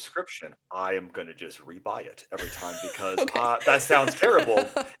from your description, I am going to just rebuy it every time because that sounds terrible,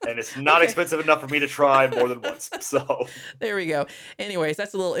 and it's not expensive enough for me to try more than once. So there we go. Anyways,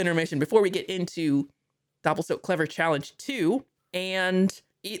 that's a little intermission before we get into Doppelt so Clever Challenge 2, and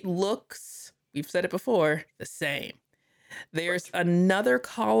it looks, we've said it before, the same. There's another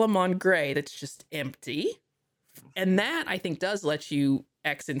column on gray that's just empty. And that, I think, does let you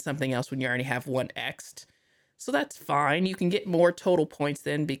X in something else when you already have one X'd. So that's fine. You can get more total points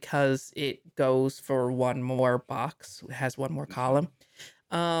then because it goes for one more box. It has one more column.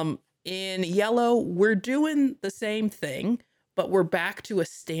 In yellow, we're doing the same thing, but we're back to a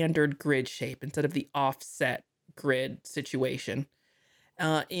standard grid shape instead of the offset grid situation.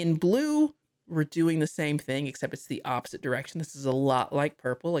 In blue, we're doing the same thing, except it's the opposite direction. This is a lot like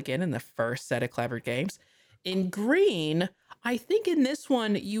purple, again, in the first set of Clever games. In green, I think in this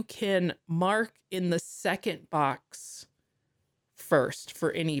one, you can mark in the second box first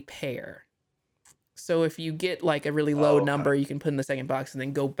for any pair. So if you get like a really low number, you can put in the second box and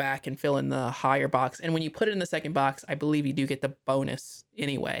then go back and fill in the higher box. And when you put it in the second box, I believe you do get the bonus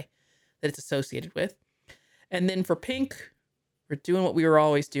anyway that it's associated with. And then for pink, we're doing what we were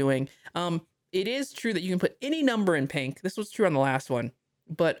always doing. It is true that you can put any number in pink. This was true on the last one,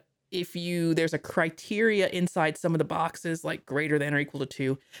 but there's a criteria inside some of the boxes, like greater than or equal to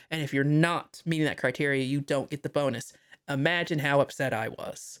 2. And if you're not meeting that criteria, you don't get the bonus. Imagine how upset I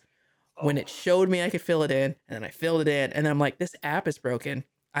was when it showed me I could fill it in, and then I filled it in, and then I'm like, this app is broken.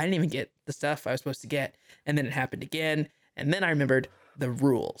 I didn't even get the stuff I was supposed to get. And then it happened again. And then I remembered the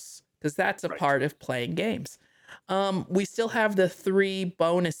rules, because that's a part of playing games. We still have the 3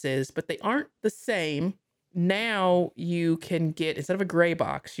 bonuses, but they aren't the same. Now you can get, instead of a gray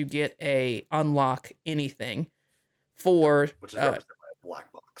box, you get a unlock anything for which is represented by a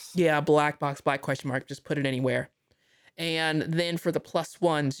black box. Yeah, black box, black question mark, just put it anywhere. And then for the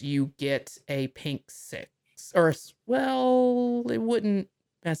 +1s, you get a pink 6. Or, well, it wouldn't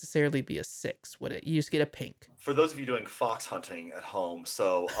necessarily be a 6, would it? You just get a pink. For those of you doing fox hunting at home,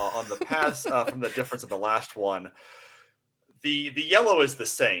 so on the pass from the difference of the last one, the yellow is the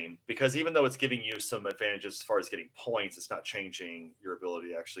same, because even though it's giving you some advantages as far as getting points, it's not changing your ability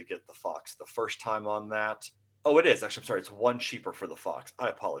to actually get the fox the first time on that. Oh, it is. Actually, I'm sorry. It's 1 cheaper for the fox. I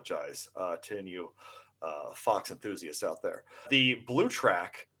apologize to any you fox enthusiasts out there. The blue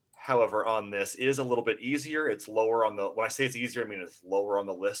track, however, on this is a little bit easier. It's lower on the, when I say it's easier, I mean it's lower on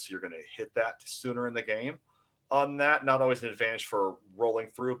the list. So you're going to hit that sooner in the game. On that, not always an advantage for rolling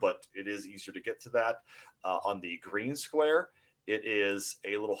through, but it is easier to get to that. On the green square, it is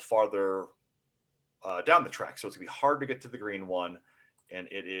a little farther down the track. So it's going to be hard to get to the green one. And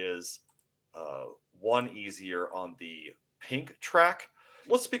it is 1 easier on the pink track.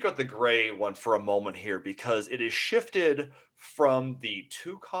 Let's speak about the gray one for a moment here, because it is shifted from the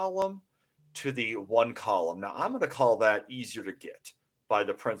 2 column to the 1 column. Now, I'm going to call that easier to get by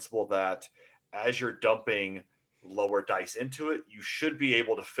the principle that as you're dumping lower dice into it, you should be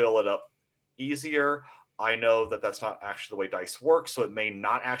able to fill it up easier. I know that that's not actually the way dice work, so it may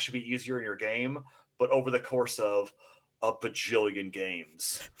not actually be easier in your game, but over the course of a bajillion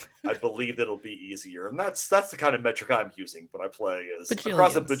games, I believe it'll be easier. And that's the kind of metric I'm using when I play is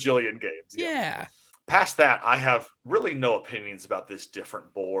across a bajillion games. Yeah. Past that, I have really no opinions about this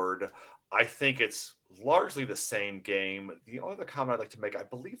different board. I think it's largely the same game. The only other comment I'd like to make, I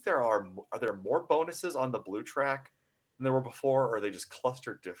believe are there more bonuses on the blue track than there were before, or are they just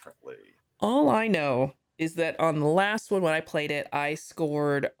clustered differently? All I know is that on the last one, when I played it, I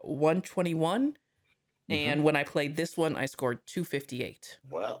scored 121. And when I played this one, I scored 258.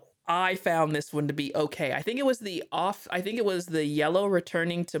 Well, I found this one to be okay. I think it was the yellow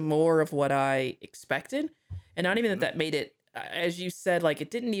returning to more of what I expected. And not even that made it, as you said, like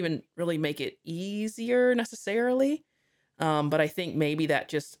it didn't even really make it easier necessarily. But I think maybe that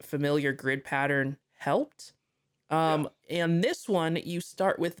just familiar grid pattern helped. And this one, you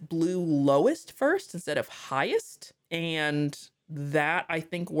start with blue lowest first instead of highest. And that I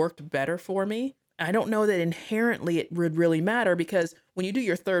think worked better for me. I don't know that inherently it would really matter because when you do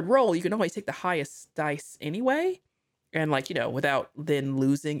your third roll, you can always take the highest dice anyway. And like, without then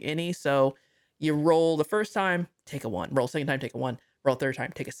losing any. So you roll the first time, take a 1. Roll second time, take a 1. Roll third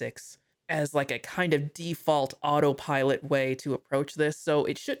time, take a 6. As like a kind of default autopilot way to approach this. So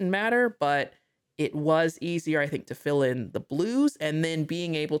it shouldn't matter, but it was easier, I think, to fill in the blues and then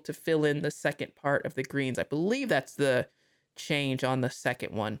being able to fill in the second part of the greens. I believe that's the change on the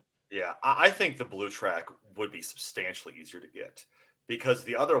second one. Yeah, I think the blue track would be substantially easier to get because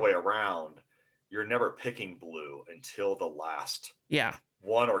the other way around, you're never picking blue until the last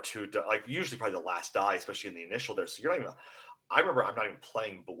one or two, like usually probably the last die, especially in the initial there. So you're not even, I remember I'm not even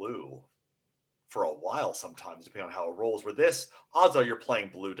playing blue for a while sometimes, depending on how it rolls. Where this, odds are you're playing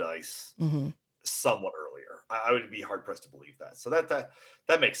blue dice somewhat earlier. I would be hard pressed to believe that. So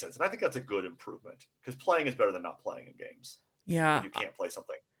that makes sense. And I think that's a good improvement because playing is better than not playing in games. Yeah. If you can't play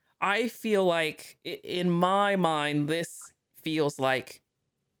something. I feel like in my mind, this feels like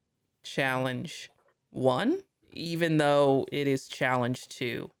challenge 1, even though it is challenge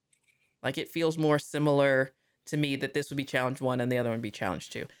 2. Like it feels more similar to me that this would be challenge 1 and the other one would be challenge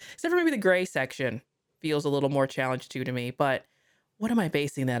 2. Except for maybe the gray section feels a little more challenge 2 to me. But what am I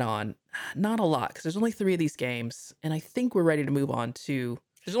basing that on? Not a lot, because there's only 3 of these games. And I think we're ready to move on to...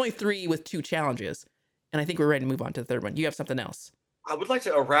 There's only 3 with 2 challenges. And I think we're ready to move on to the third one. You have something else? I would like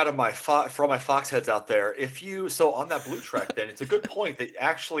to errata for all my fox heads out there. So on that blue track, then it's a good point that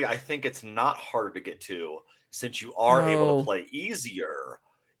actually I think it's not harder to get to since you are able to play easier,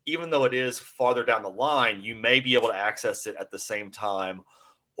 even though it is farther down the line. You may be able to access it at the same time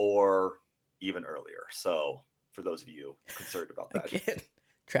or even earlier. So for those of you concerned about that, again,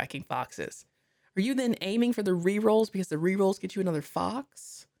 tracking foxes. Are you then aiming for the rerolls because the rerolls get you another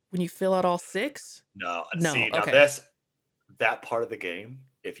fox when you fill out all 6? No. See, now that part of the game,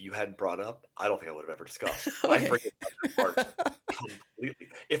 if you hadn't brought up, I don't think I would have ever discussed. I forget that part completely.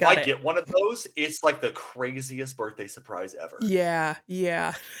 If I get one of those, it's like the craziest birthday surprise ever. Yeah.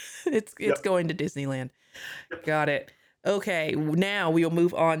 It's going to Disneyland. Got it. Okay, now we will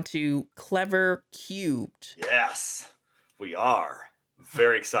move on to Clever Cubed. Yes, we are.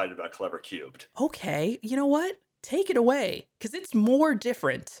 Very excited about Clever Cubed. Okay, you know what? Take it away, because it's more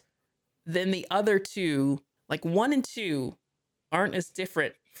different than the other 2. Like 1 and 2 aren't as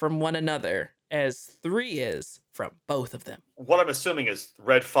different from one another as 3 is from both of them. What I'm assuming is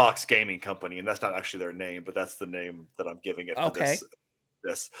Red Fox Gaming Company, and that's not actually their name, but that's the name that I'm giving it for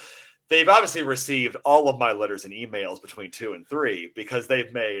this. They've obviously received all of my letters and emails between 2 and 3 because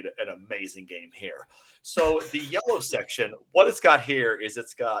they've made an amazing game here. So the yellow section, what it's got here is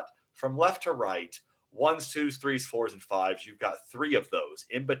it's got from left to right, 1s, 2s, 3s, 4s, and 5s. You've got 3 of those.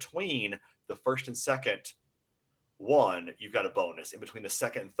 In between the first and second one, you've got a bonus. In between the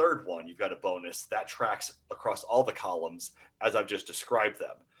second and third one, you've got a bonus. That tracks across all the columns as I've just described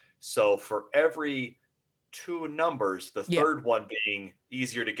them. So for every 2 numbers, the third one being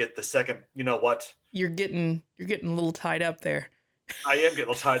easier to get, the second, you know what? You're getting a little tied up there. I am getting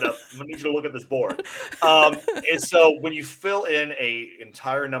a little tied up. I need you to look at this board. And so when you fill in a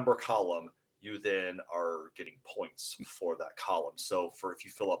entire number column, you then are getting points for that column. So if you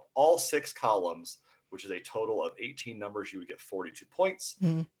fill up all 6 columns, which is a total of 18 numbers, you would get 42 points.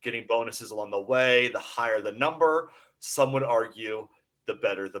 Getting bonuses along the way, the higher the number, some would argue, the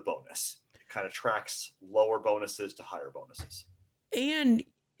better the bonus. It kind of tracks lower bonuses to higher bonuses. And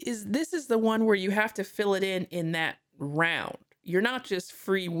this is the one where you have to fill it in that round. You're not just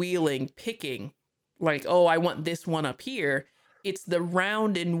freewheeling, picking like, oh, I want this one up here. It's the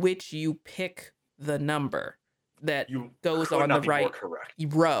round in which you pick the number. that You goes could on the not be more right correct.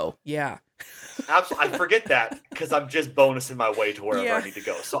 row. Yeah. Absolutely. I forget that because I'm just bonusing my way to wherever I need to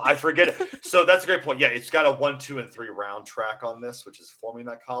go. So I forget it. So that's a great point. Yeah, it's got a 1, 2, and 3 round track on this, which is forming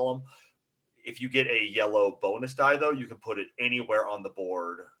that column. If you get a yellow bonus die, though, you can put it anywhere on the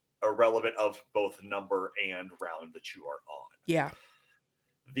board, irrelevant of both number and round that you are on. Yeah.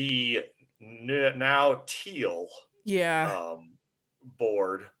 The now teal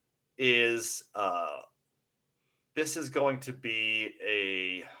board is this is going to be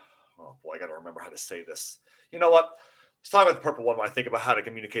a, oh boy, I got to remember how to say this. You know what? Let's talk about the purple one when I think about how to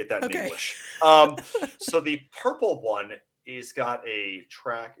communicate that in English. So the purple one is got a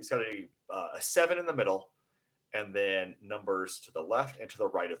track. It's got a 7 in the middle, and then numbers to the left and to the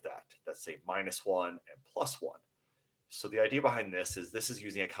right of that. That's a -1 and +1. So the idea behind this is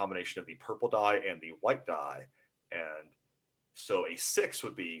using a combination of the purple die and the white die. And so a 6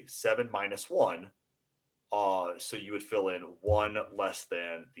 would be 7 minus 1. So you would fill in 1 less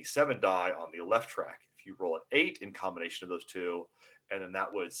than the 7 die on the left track. If you roll an 8 in combination of those two, and then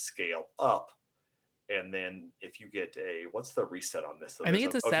that would scale up. And then if you get a, what's the reset on this? So I think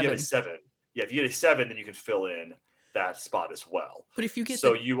it's a 7. If you get a 7. Yeah, if you get a 7, then you can fill in that spot as well. But if you get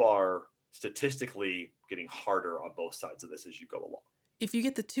you are statistically getting harder on both sides of this as you go along. If you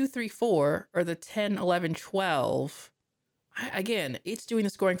get the 2, 3, 4 or the 10, 11, 12, again, it's doing the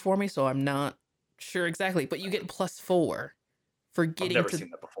scoring for me, so I'm not sure exactly, but you get +4 for getting I've never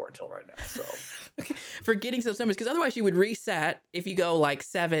seen that before until right now. So for getting to those numbers, because otherwise you would reset if you go like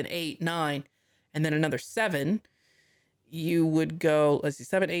 7, 8, 9, and then another 7. You would go, let's see,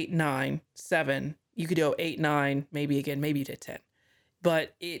 7, 8, 9, 7. You could go 8, 9, maybe again, maybe you did 10.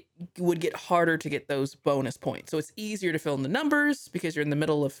 But it would get harder to get those bonus points. So it's easier to fill in the numbers because you're in the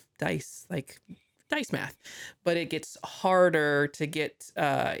middle of dice math. But it gets harder to get,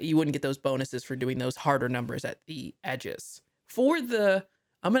 you wouldn't get those bonuses for doing those harder numbers at the edges.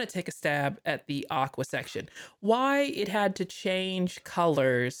 I'm going to take a stab at the aqua section. Why it had to change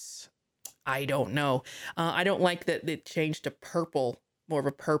colors, I don't know. I don't like that it changed to purple, more of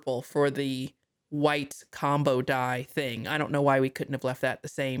a purple for the white combo die thing. I don't know why we couldn't have left that the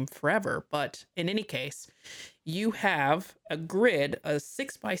same forever, but in any case, you have a grid, a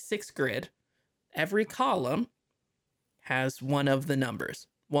 6x6 grid. Every column has one of the numbers: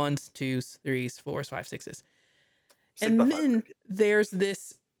 1s, 2s, 3s, 4s, 5s, 6s. And then there's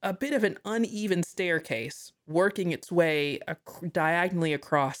a bit of an uneven staircase working its way diagonally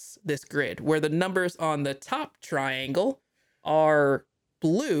across this grid, where the numbers on the top triangle are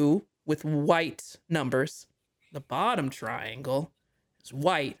blue with white numbers. The bottom triangle is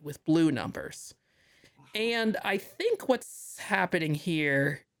white with blue numbers. And I think what's happening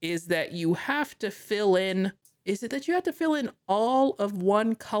here is that you have to fill in, is it that you have to fill in all of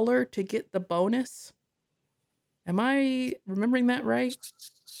one color to get the bonus? Am I remembering that right?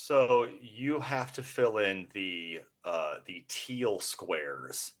 So you have to fill in the teal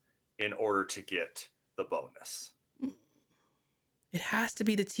squares in order to get the bonus. It has to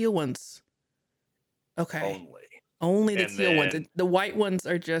be the teal ones. Okay. Only the teal ones. The white ones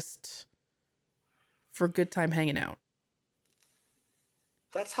are just for good time hanging out.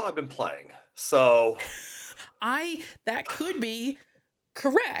 That's how I've been playing. So that could be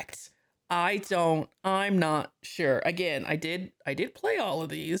correct. I'm not sure. Again, I did play all of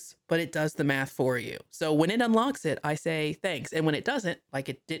these, but it does the math for you. So when it unlocks it, I say thanks. And when it doesn't, like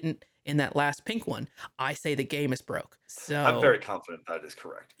it didn't in that last pink one, I say the game is broke. So I'm very confident that is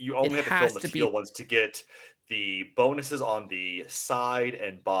correct. You only have to fill in the teal ones to get the bonuses on the side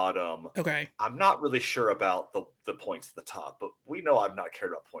and bottom. Okay. I'm not really sure about the points at the top, but we know I've not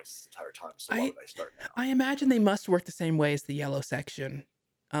cared about points this entire time. So why would I start now? I imagine they must work the same way as the yellow section.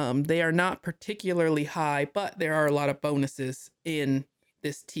 They are not particularly high, but there are a lot of bonuses in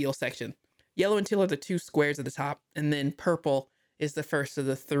this teal section. Yellow and teal are the two squares at the top, and then purple is the first of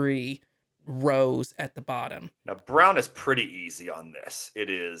the 3 rows at the bottom. Now, brown is pretty easy on this. It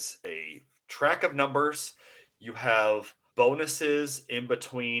is a track of numbers. You have bonuses in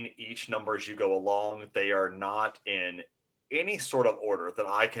between each number as you go along. They are not in any sort of order that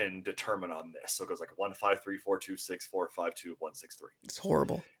I can determine on this. So it goes like 1, 5, 3, 4, 2, 6, 4, 5, 2, 1, 6, 3. It's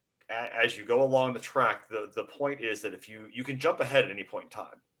horrible. As you go along the track, the point is that if you can jump ahead at any point in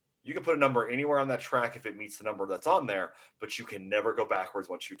time. You can put a number anywhere on that track if it meets the number that's on there, but you can never go backwards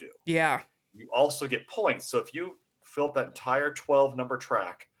once you do. Yeah. You also get points. So if you fill that entire 12 number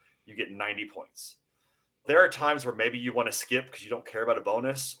track, you get 90 points. There are times where maybe you want to skip because you don't care about a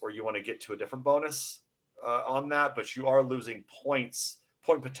bonus, or you want to get to a different bonus on that, but you are losing point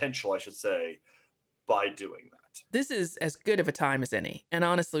potential, I should say, by doing that. This is as good of a time as any. And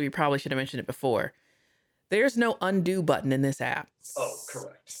honestly, we probably should have mentioned it before. There's no undo button in this app. Oh,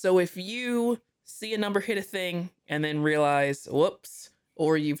 correct. So if you see a number hit a thing and then realize, whoops,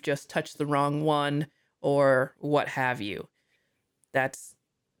 or you've just touched the wrong one or what have you,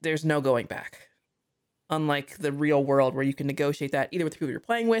 there's no going back. Unlike the real world where you can negotiate that either with the people you're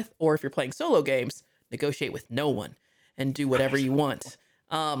playing with, or if you're playing solo games, negotiate with no one and do whatever you want.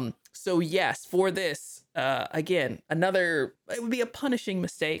 So yes, for this, again, it would be a punishing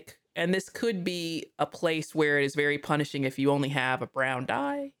mistake. And this could be a place where it is very punishing if you only have a brown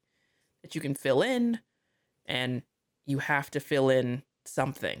die that you can fill in, and you have to fill in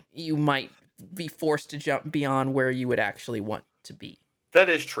something. You might be forced to jump beyond where you would actually want to be. That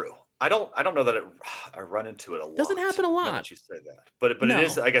is true. I don't know that I run into it a lot. Doesn't happen a lot. Now that you say that, but no. It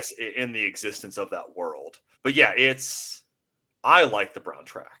is, I guess, in the existence of that world. But yeah, I like the brown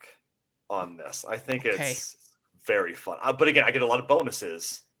track on this. I think it's very fun. But again, I get a lot of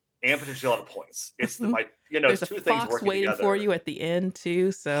bonuses and potentially a lot of points. It's there's two things fox working waiting together for you at the end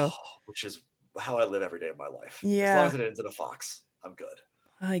too. So, which is how I live every day of my life. Yeah, as long as it ends in a fox, I'm good.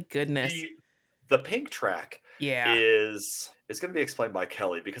 My goodness. The pink track, is going to be explained by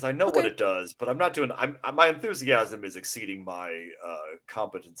Kelly because I know what it does, but I'm not doing. My enthusiasm is exceeding my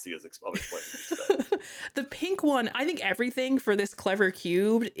competency as explaining today. The pink one, I think everything for this clever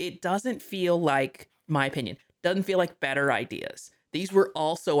cube, it doesn't feel like, my opinion, doesn't feel like better ideas. These were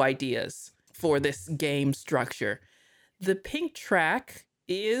also ideas for this game structure. The pink track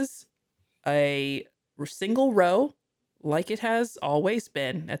is a single row, like it has always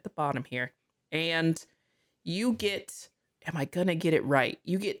been at the bottom here. And you get, am I gonna get it right?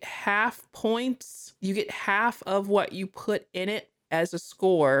 You get half points. You get half of what you put in it as a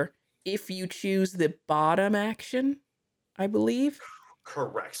score if you choose the bottom action, I believe.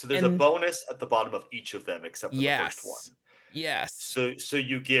 Correct. So there's a bonus at the bottom of each of them except for the first one. Yes. So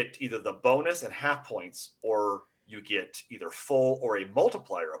you get either the bonus and half points, or you get either full or a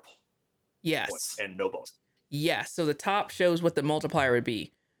multiplier of points and no bonus. Yes. So the top shows what the multiplier would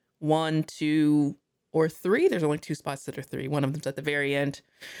be. 1, 2, or 3. There's only 2 spots that are 3. One of them's at the very end.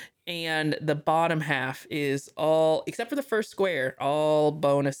 And the bottom half is all, except for the first square, all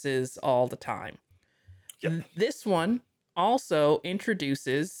bonuses all the time. Yep. This one also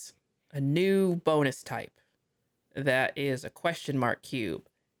introduces a new bonus type that is a question mark cube,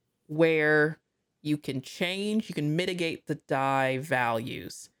 where you can mitigate the die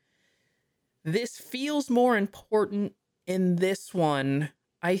values. This feels more important in this one.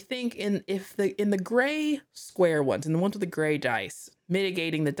 I think in the gray square ones, and the ones with the gray dice,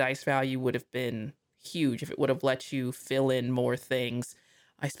 mitigating the dice value would have been huge if it would have let you fill in more things.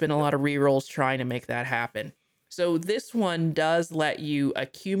 I spent a lot of rerolls trying to make that happen. So this one does let you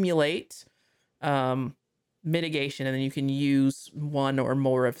accumulate mitigation, and then you can use one or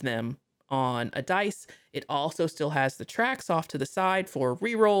more of them on a dice. It also still has the tracks off to the side for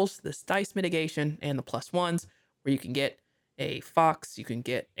rerolls, this dice mitigation, and the +1s, where you can get a fox, you can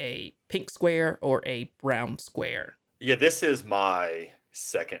get a pink square or a brown square. Yeah, this is my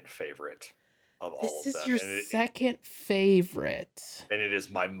second favorite of all of them. This is your second favorite. And it is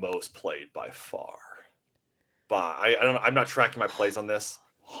my most played by far. But I'm not tracking my plays on this.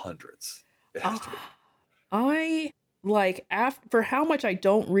 Hundreds. It has to be. I like, for how much I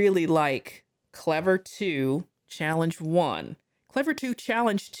don't really like Clever 2 Challenge 1. Clever 2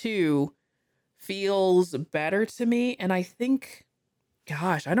 Challenge 2 feels better to me, and I think,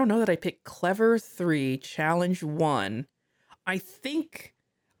 gosh, I don't know that I picked Clever 3 Challenge 1. I think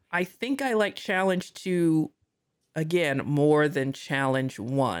I like Challenge 2 again more than Challenge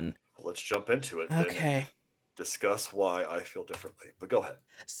 1. Well, let's jump into it. Okay. Discuss why I feel differently, but go ahead.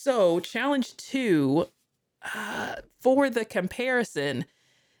 So Challenge 2, for the comparison,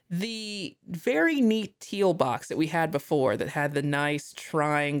 the very neat teal box that we had before that had the nice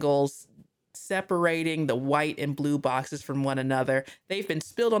triangles separating the white and blue boxes from one another, they've been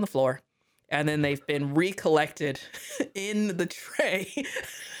spilled on the floor, and then they've been recollected in the tray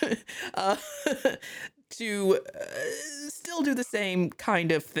to still do the same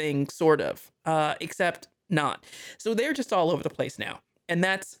kind of thing, sort of, except not. So they're just all over the place now, and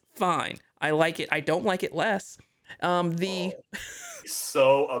that's fine. I like it. I don't like it less.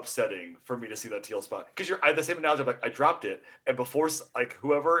 So upsetting for me to see that teal spot, because I had the same analogy. Like, I dropped it, and before, like,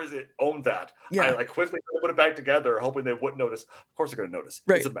 whoever is it owned that, I like quickly put it back together, hoping they wouldn't notice. Of course, they're going to notice.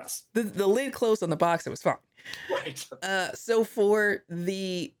 Right. It's a mess. The lid closed on the box. It was fine. Right. So for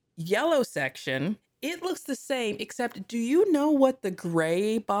the yellow section, it looks the same, except, do you know what the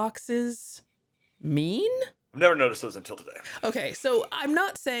gray boxes mean? I've never noticed those until today. Okay, so I'm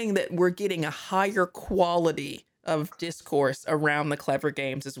not saying that we're getting a higher quality of discourse around the clever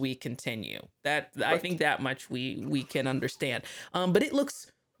games as we continue. That I Right. think that much we can understand. But it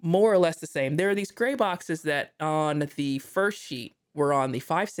looks more or less the same. There are these gray boxes that on the first sheet were on the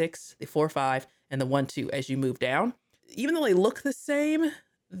 5-6, the 4-5, and the 1-2 as you move down. Even though they look the same,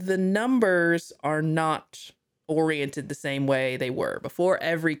 the numbers are not oriented the same way they were. Before,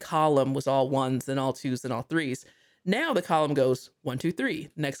 every column was all ones and all twos and all threes. Now the column goes 1, 2, 3.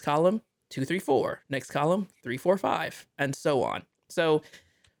 Next column 2, 3, 4. Next column 3, 4, 5, and so on. So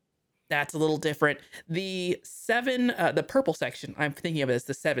that's a little different. The 7, the purple section, I'm thinking of it as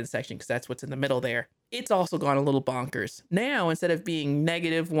the 7 section because that's what's in the middle there. It's also gone a little bonkers. Now, instead of being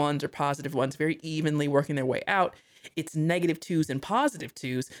negative ones or positive ones very evenly working their way out, it's negative 2s and positive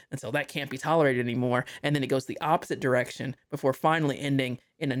 2s, and so that can't be tolerated anymore. And then it goes the opposite direction before finally ending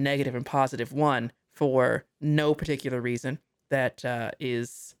in a negative and positive 1 for no particular reason that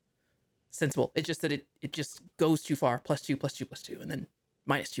is sensible. It's just that it just goes too far. +2, +2, +2, and then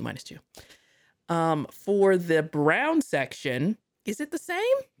 -2, -2. For the brown section, is it the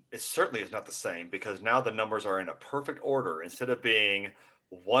same? It certainly is not the same because now the numbers are in a perfect order instead of being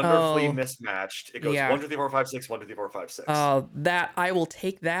wonderfully mismatched. It goes yeah. 1, 2, 3, 4, 5, 6, 1, 2, 3, 4, 5, 6. That I will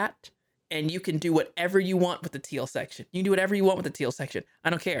take that, and you can do whatever you want with the teal section. You can do whatever you want with the teal section. I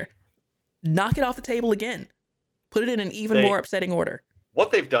don't care. Knock it off the table again. Put it in an even more upsetting order.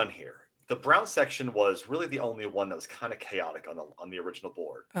 What they've done here, the brown section was really the only one that was kind of chaotic on the original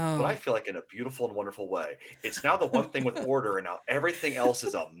board. But I feel like in a beautiful and wonderful way. It's now the one thing with order, and now everything else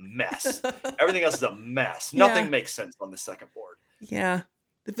is a mess. Everything else is a mess. Nothing makes sense on the second board. Yeah.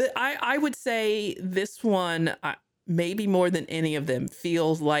 I would say this one, maybe more than any of them,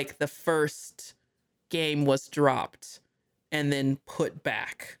 feels like the first game was dropped and then put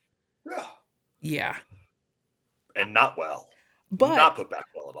back. Yeah. Yeah. And not well. But not put back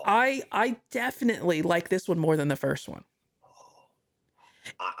well at all. I definitely like this one more than the first one.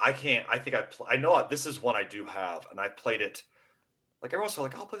 I can't. I think I know this is one I do have, and I played it. Like everyone's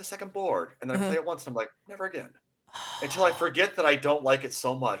like, I'll play the second board, and then I play it once, and I'm like, never again. Until I forget that I don't like it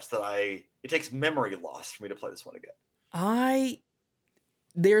so much that it takes memory loss for me to play this one again.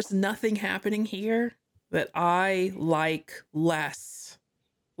 There's nothing happening here that I like less.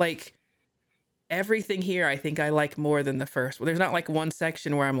 Like everything here, I think I like more than the first. Well, there's not like one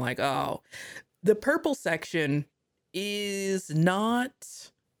section where I'm like, oh, the purple section is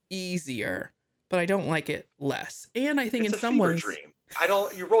not easier, but I don't like it less. And I think it's in some ways, dream.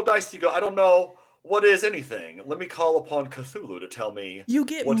 You roll dice, you go, I don't know what is anything. Let me call upon Cthulhu to tell me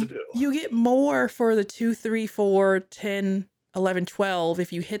what to do. You get more for the 2, 3, 4, 10, 11, 12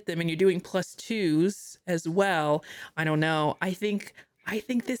 if you hit them, and you're doing +2s as well. I don't know. I think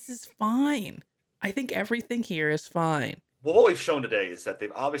this is fine. I think everything here is fine. Well, what we've shown today is that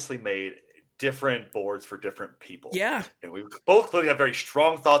they've obviously made different boards for different people. Yeah. And we both clearly have very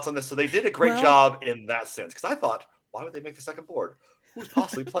strong thoughts on this. So they did a great job in that sense. Because I thought, why would they make the second board? Who's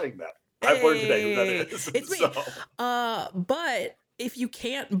possibly playing that? I've learned today who that is. It's me. But if you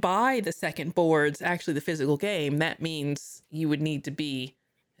can't buy the second boards, actually the physical game, that means you would need to be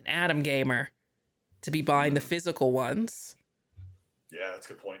an Atom gamer to be buying the physical ones. Yeah, that's a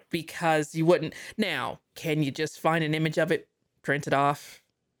good point. Because you wouldn't. Now, can you just find an image of it, print it off?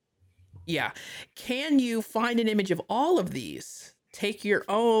 Yeah. Can you find an image of all of these? Take your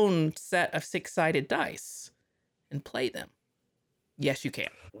own set of 6-sided dice and play them. Yes, you can.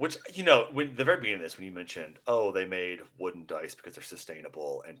 Which, when the very beginning of this, when you mentioned, they made wooden dice because they're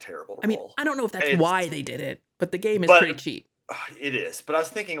sustainable and terrible to roll. I don't know if that's why they did it, but the game is pretty cheap. It is. But I was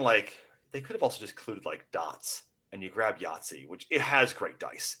thinking, like, they could have also just included, like, dots. And you grab Yahtzee, which it has great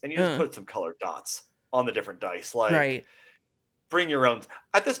dice. And you just put some colored dots on the different dice. Like, bring your own.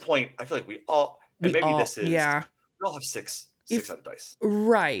 At this point, I feel like we all have 6-sided dice.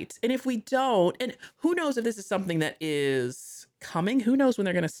 Right. And if we don't, and who knows if this is something that is coming? Who knows when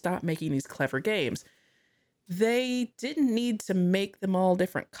they're going to stop making these clever games? They didn't need to make them all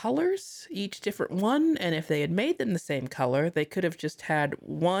different colors, each different one. And if they had made them the same color, they could have just had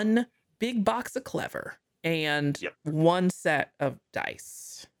one big box of clever and one set of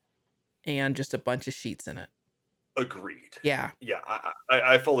dice and just a bunch of sheets in it. Agreed. Yeah. Yeah,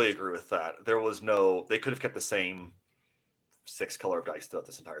 I fully agree with that. They could have kept the same 6 color of dice throughout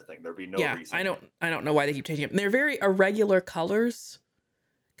this entire thing. There'd be no reason. I don't know why they keep changing them. They're very irregular colors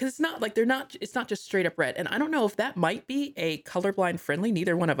because it's not just straight up red. And I don't know if that might be a colorblind friendly.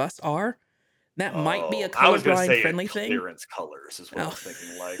 Neither one of us are. That might be a colorblind friendly thing. Clearance colors is what I was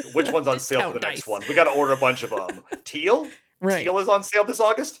thinking. Like, which one's on sale for the next one? We got to order a bunch of them. Teal? Right. Teal is on sale this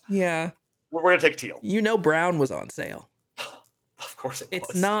August? Yeah. We're going to take teal. Brown was on sale. Of course it It's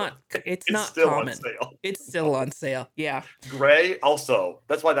was. not it's It's not still on common. sale. It's still on sale. Yeah. Gray also.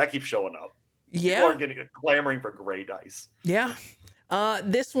 That's why that keeps showing up. People Yeah. are clamoring for gray dice. Yeah.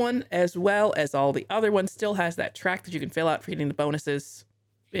 This one, as well as all the other ones, still has that track that you can fill out for getting the bonuses.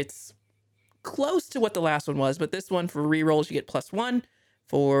 It's close to what the last one was, but this one for rerolls, you get +1.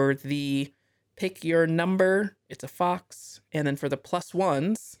 For the pick your number, it's a fox. And then for the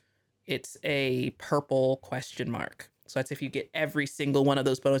 +1s, it's a purple question mark. So that's if you get every single one of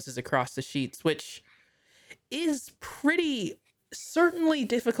those bonuses across the sheets, which is pretty certainly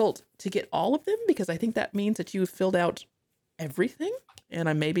difficult to get all of them, because I think that means that you've filled out everything and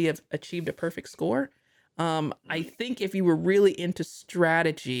I maybe have achieved a perfect score. I think if you were really into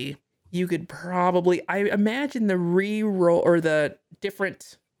strategy, you could probably, I imagine the re-roll or the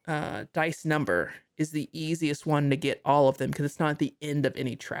different dice number is the easiest one to get all of them, because it's not at the end of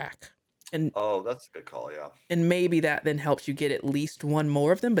any track. And oh, that's a good call, yeah. And maybe that then helps you get at least one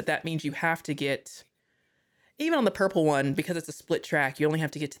more of them, but that means you have to get, even on the purple one, because it's a split track, you only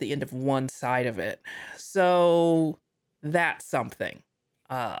have to get to the end of one side of it. So that's something.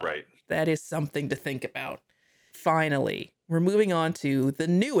 Right. That is something to think about. Finally, we're moving on to the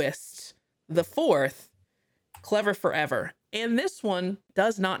newest, the fourth, Clever Forever. And this one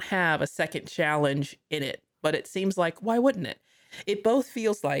does not have a second challenge in it, but it seems like, why wouldn't it? It both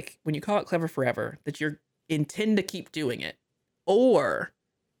feels like, when you call it Clever Forever, that you intend to keep doing it, or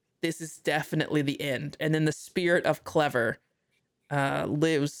this is definitely the end. And then the spirit of Clever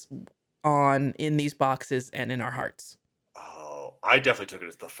lives on in these boxes and in our hearts. Oh, I definitely took it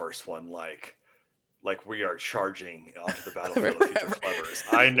as the first one, like we are charging onto the battlefield of future Clevers.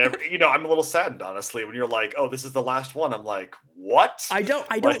 I never, I'm a little saddened, honestly, when you're like, oh, this is the last one. I'm like, what? I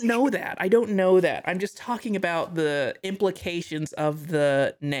don't know that. I don't know that. I'm just talking about the implications of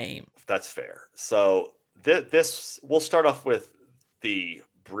the name. That's fair. So this, we'll start off with the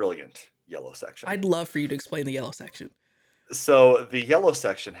brilliant yellow section. I'd love for you to explain the yellow section. So the yellow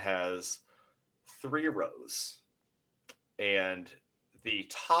section has 3 rows, and the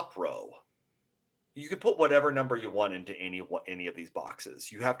top row, you can put whatever number you want into any of these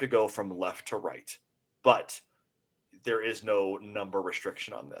boxes. You have to go from left to right, but there is no number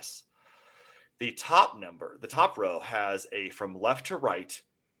restriction on this. The top row has a from left to right.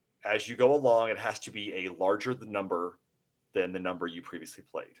 As you go along, it has to be a larger number than the number you previously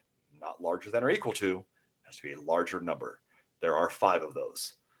played. Not larger than or equal to, it has to be a larger number. There are 5 of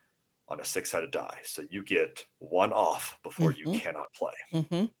those on a 6-sided die. So you get 1 off before you cannot play.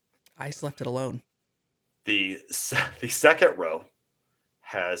 I just left it alone. The second row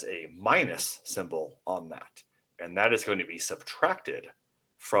has a minus symbol on that, and that is going to be subtracted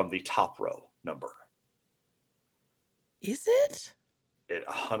from the top row number. Is it? It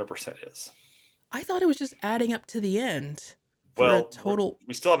 100% is. I thought it was just adding up to the end. Well, total.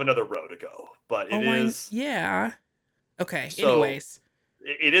 We still have another row to go, but it is. Yeah. Okay. So anyways,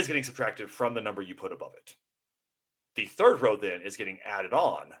 it is getting subtracted from the number you put above it. The third row then is getting added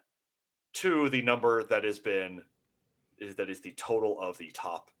on to the number that is the total of the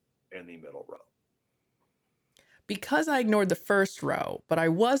top and the middle row. Because I ignored the first row, but I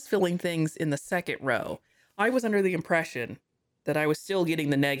was filling things in the second row, I was under the impression that I was still getting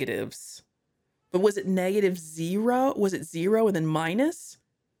the negatives. But was it -0? Was it 0 and then minus?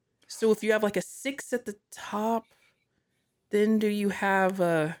 So if you have like a 6 at the top, then do you have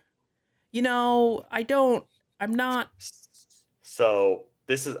a, I'm not. So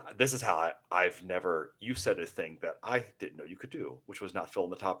this is how I've never, you said a thing that I didn't know you could do, which was not fill in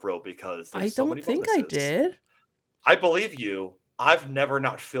the top row because there's so many bonuses. I don't think I did. I believe you. I've never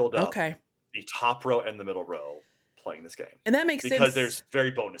not filled up the top row and the middle row playing this game. And that makes sense. Because there's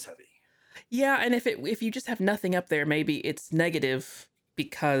very bonus heavy. Yeah, and if you just have nothing up there, maybe it's negative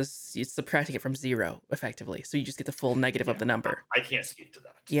because you're subtracting it from 0 effectively. So you just get the full negative of the number. I can't speak to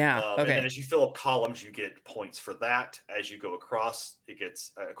that. Yeah. Okay. And then as you fill up columns, you get points for that. As you go across, it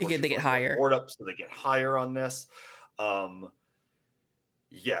gets they get higher. Board up, so they get higher on this.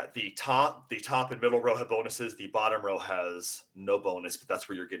 Yeah, the top and middle row have bonuses. The bottom row has no bonus, but that's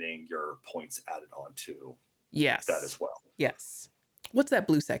where you're getting your points added on to. Yes. That as well. Yes. What's that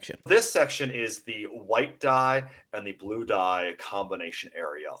blue section? This section is the white die and the blue die combination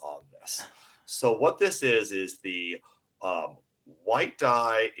area on this. So what this is the white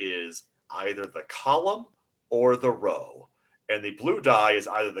die is either the column or the row, and the blue die is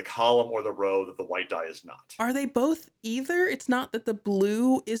either the column or the row that the white die is not. Are they both either? It's not that the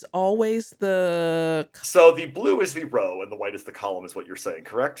blue is always the... So the blue is the row and the white is the column is what you're saying,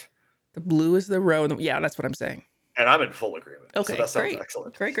 correct? The blue is the row. Yeah, that's what I'm saying. And I'm in full agreement. Okay, so that sounds great.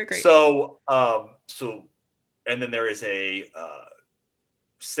 Excellent. Great. So, and then there is a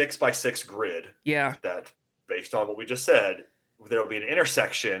 6x6 grid. Yeah. That, based on what we just said, there will be an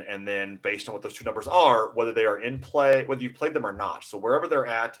intersection, and then based on what those two numbers are, whether they are in play, whether you played them or not. So wherever they're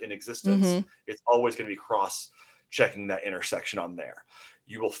at in existence, it's always going to be cross-checking that intersection on there.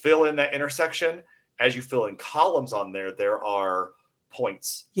 You will fill in that intersection. As you fill in columns on there, there are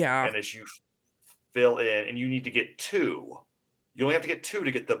points. Yeah. And as you fill in, and you need to get 2. You only have to get 2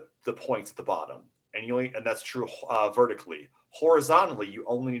 to get the points at the bottom. And that's true vertically. Horizontally, you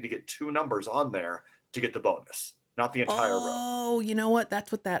only need to get 2 numbers on there to get the bonus, not the entire row. Oh, you know what?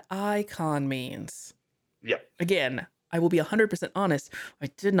 That's what that icon means. Yeah. Again, I will be 100% honest. I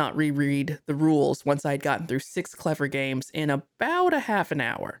did not reread the rules once I'd gotten through 6 clever games in about a half an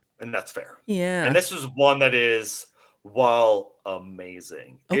hour. And that's fair. Yeah. And this is one that is, while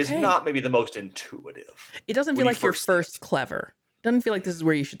amazing, is not maybe the most intuitive. It doesn't feel like your first clever. It doesn't feel like this is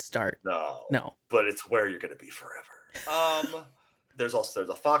where you should start. No. But it's where you're going to be forever. There's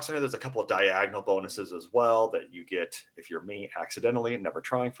a fox in here. There's a couple of diagonal bonuses as well that you get if you're me accidentally, never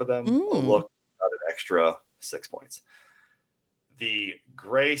trying for them. Look, got an extra 6 points. The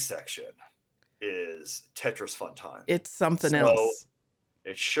gray section is Tetris fun time. It's something else.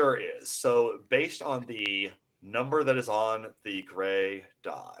 It sure is. So based on the number that is on the gray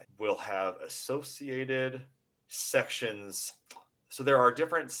die, we'll have associated sections. So there are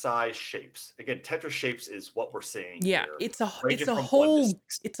different size shapes. Again, Tetris shapes is what we're seeing. Yeah, here. it's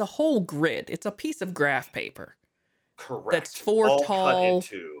a whole grid. It's a piece of graph paper. Correct. That's 4 tall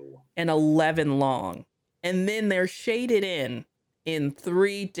and 11 long. And then they're shaded in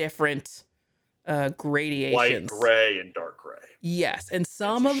 3 different gradations. Light gray and dark gray. Yes, and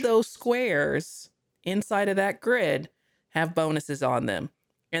some of those squares inside of that grid have bonuses on them.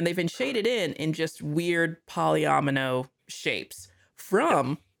 And they've been shaded in just weird polyomino shapes.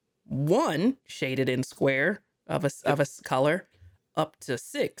 From 1 shaded in square of a color up to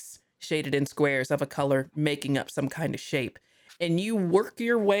 6 shaded in squares of a color making up some kind of shape. And you work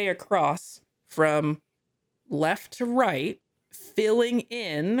your way across from left to right, filling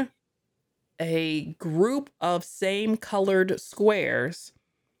in a group of same colored squares.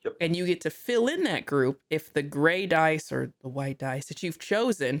 And you get to fill in that group if the gray dice or the white dice that you've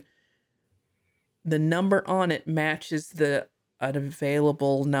chosen, the number on it matches the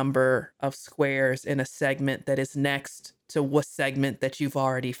available number of squares in a segment that is next to a segment that you've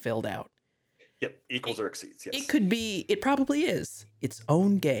already filled out. Yep, equals or exceeds, yes. It probably is its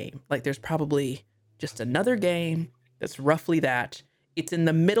own game. Like there's probably just another game that's roughly that. It's in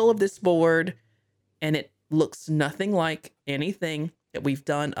the middle of this board, and it looks nothing like anything that we've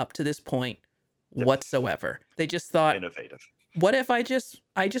done up to this point whatsoever. They just thought, innovative. What if I just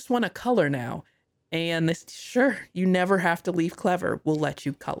want to color now? And sure, you never have to leave clever. We'll let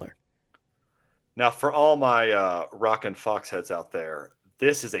you color. Now, for all my rockin' fox heads out there,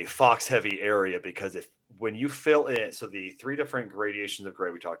 this is a fox heavy area because when you fill in, so the 3 different gradations of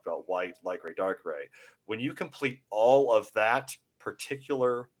gray we talked about, white, light gray, dark gray, when you complete all of that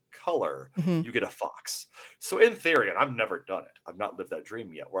particular color, you get a fox. So in theory, and I've never done it, I've not lived that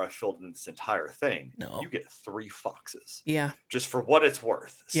dream yet, where I filled in this entire thing. No. You get 3 foxes. Yeah. Just for what it's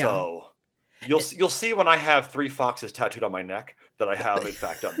worth. Yeah. So you'll see when I have 3 foxes tattooed on my neck that I have in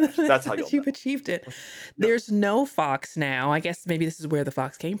fact done that. That's how you've achieved it. There's no fox now. I guess maybe this is where the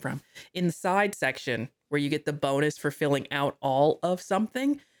fox came from. In the side section where you get the bonus for filling out all of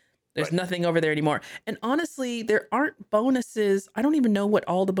something, there's nothing over there anymore. And honestly, there aren't bonuses. I don't even know what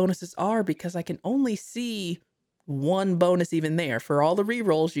all the bonuses are because I can only see 1 bonus even there. For all the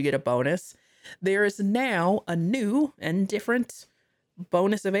rerolls, you get a bonus. There is now a new and different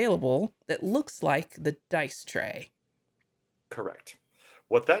bonus available that looks like the dice tray. Correct.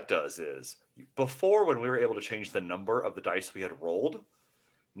 What that does is, before when we were able to change the number of the dice we had rolled,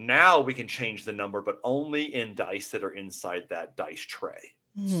 now we can change the number, but only in dice that are inside that dice tray.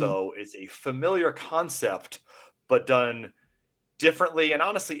 So it's a familiar concept, but done differently. And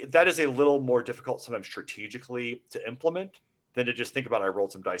honestly, that is a little more difficult sometimes strategically to implement than to just think about, I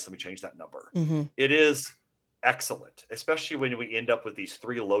rolled some dice, let me change that number. It is excellent, especially when we end up with these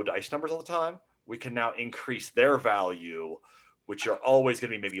 3 low dice numbers all the time. We can now increase their value, which are always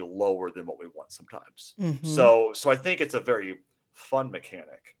going to be maybe lower than what we want sometimes. So I think it's a very fun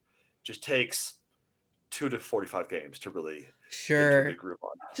mechanic. Just takes 2 to 45 games to really get a group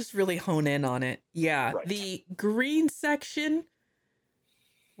on. Just really hone in on it. Yeah. Right. The green section,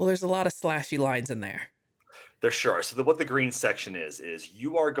 well, there's a lot of slashy lines in there. There sure are. So what the green section is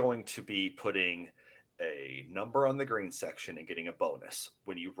you are going to be putting a number on the green section and getting a bonus.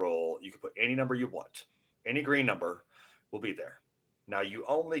 When you roll, you can put any number you want. Any green number will be there. Now you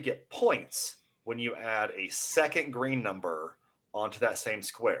only get points when you add a second green number onto that same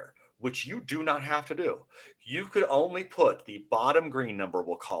square, which you do not have to do. You could only put the bottom green number,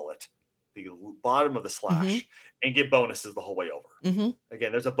 we'll call it, the bottom of the slash, and get bonuses the whole way over.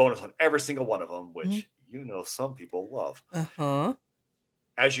 Again, there's a bonus on every single one of them, which some people love.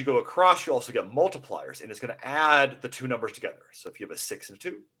 As you go across, you also get multipliers, and it's going to add the two numbers together. So if you have a 6 and a 2,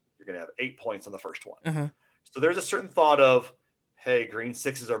 you're going to have 8 points on the first one. So there's a certain thought of, hey, green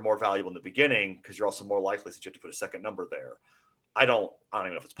 6s are more valuable in the beginning because you're also more likely that you have to put a second number there. I don't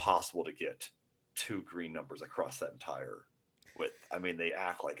even know if it's possible to get 2 green numbers across that entire width. I mean, they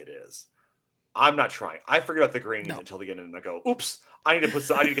act like it is. I'm not trying. I forget about the greens until the end, and I go, "Oops! I need to get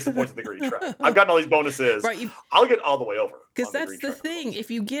some points on the green track. I've gotten all these bonuses. Right, I'll get all the way over." Because that's the thing. If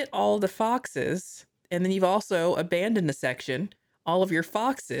you get all the foxes, and then you've also abandoned a section, all of your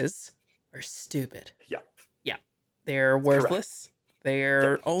foxes are stupid. Yeah, they're worthless. Correct.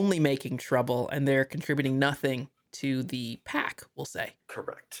 They're only making trouble, and they're contributing nothing to the pack. We'll say.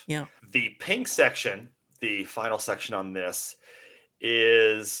 Correct. Yeah. The pink section, the final section on this,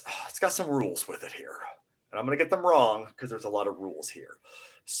 it's got some rules with it here. And I'm going to get them wrong because there's a lot of rules here.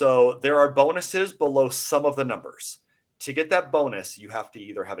 So there are bonuses below some of the numbers. To get that bonus, you have to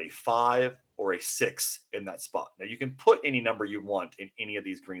either have a 5 or a 6 in that spot. Now, you can put any number you want in any of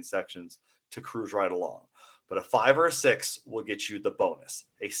these green sections to cruise right along. But a 5 or a 6 will get you the bonus.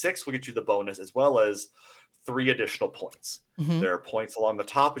 A 6 will get you the bonus as well as 3 additional points. There are points along the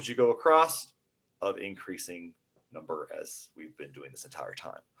top as you go across of increasing number as we've been doing this entire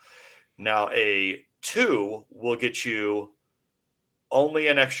time. Now, a 2 will get you only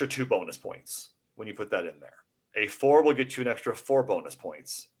an extra 2 bonus points when you put that in there. A 4 will get you an extra 4 bonus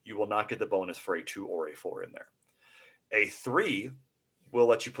points. You will not get the bonus for a 2 or a 4 in there. A 3 will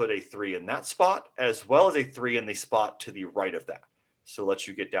let you put a 3 in that spot, as well as a 3 in the spot to the right of that. So it lets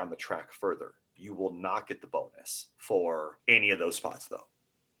you get down the track further. You will not get the bonus for any of those spots, though.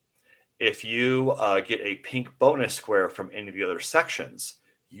 If you get a pink bonus square from any of the other sections,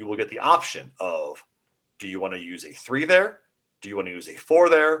 you will get the option of, do you want to use a 3 there? Do you want to use a 4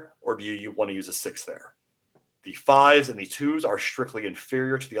 there? Or do you want to use a 6 there? The 5s and the 2s are strictly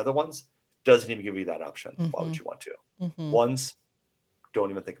inferior to the other ones. Doesn't even give you that option. Why would you want to? 1s,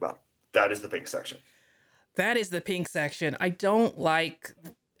 don't even think about it. That is the pink section. That is the pink section. I don't like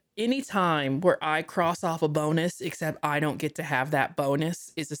any time where I cross off a bonus, except I don't get to have that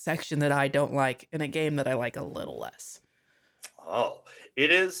bonus, is a section that I don't like in a game that I like a little less. Oh,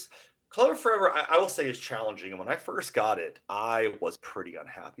 it is. Clever Forever, I will say, is challenging. And when I first got it, I was pretty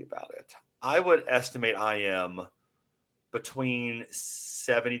unhappy about it. I would estimate I am between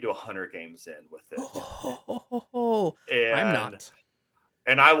 70 to 100 games in with it. I'm not.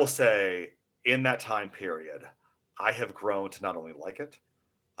 And I will say, in that time period, I have grown to not only like it,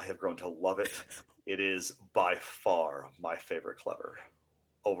 I have grown to love it. It is by far my favorite Clever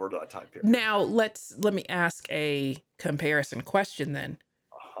over that time period. Now, let me ask a comparison question then.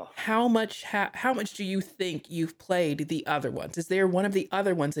 How much do you think you've played the other ones? Is there one of the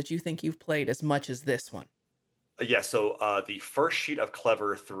other ones that you think you've played as much as this one? Yeah, so the first sheet of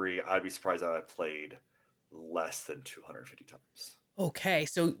Clever 3, I'd be surprised that I played less than 250 times. Okay,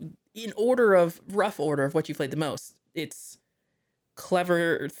 so in rough order of what you played the most, it's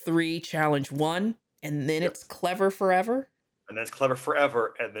Clever 3 Challenge 1, and then it's Clever Forever? And then it's Clever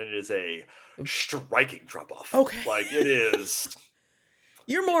Forever, and then it is a striking drop-off. Okay. Like, it is...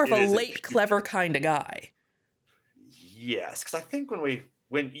 You're more of a late Clever kind of guy. Yes, because I think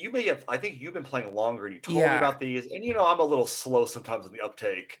when you may have... I think you've been playing longer, and you told me about these, and I'm a little slow sometimes in the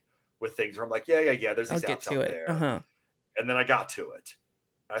uptake with things where I'm like, yeah, there's these apps out there. And then I got to it.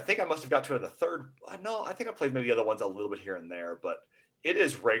 I think I must have got to it the third. No, I think I played maybe the other ones a little bit here and there, but it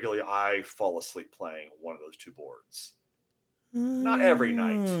is regularly I fall asleep playing one of those 2 boards. Not every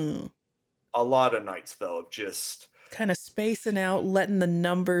night. A lot of nights, though, of just... kind of spacing out, letting the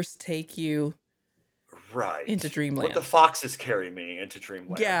numbers take you into Dreamland. Let the foxes carry me into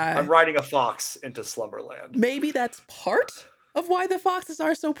Dreamland. Yeah. I'm riding a fox into Slumberland. Maybe that's part of why the foxes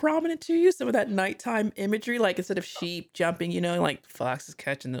are so prominent to you. Some of that nighttime imagery, like instead of sheep jumping, like foxes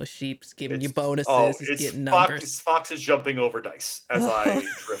catching those sheep, giving you bonuses, it's getting numbers. Foxes jumping over dice as I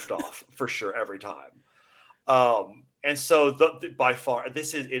drift off for sure every time. And so by far, it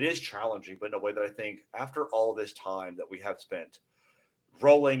is challenging, but in a way that I think after all this time that we have spent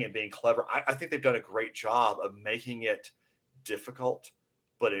rolling and being clever, I think they've done a great job of making it difficult,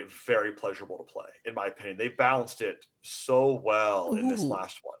 but it's very pleasurable to play. In my opinion, they balanced it so well in this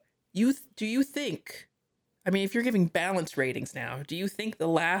last one. Do you think, I mean, if you're giving balance ratings now, do you think the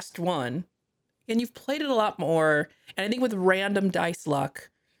last one, and you've played it a lot more, and I think with random dice luck,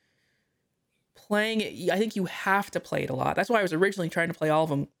 playing it, I think you have to play it a lot. That's why I was originally trying to play all of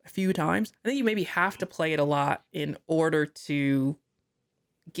them a few times. I think you maybe have to play it a lot in order to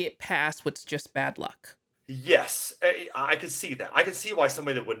get past what's just bad luck. Yes, I can see that. I can see why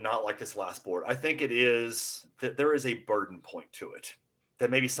somebody that would not like this last board. I think it is that there is a burden point to it. That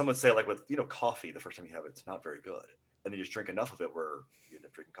maybe someone say, like with coffee, the first time you have it, it's not very good, and then you just drink enough of it where you end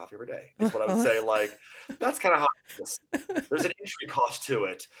up drinking coffee every day. Is what I would say. Like that's kind of how it is. There's an entry cost to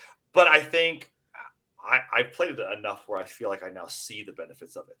it, but I think I've played it enough where I feel like I now see the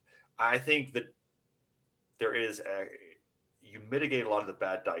benefits of it. I think that you mitigate a lot of the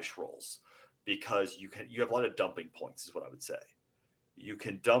bad dice rolls because you have a lot of dumping points is what I would say. You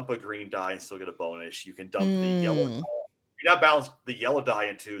can dump a green die and still get a bonus. You can dump the yellow die. You now balance the yellow die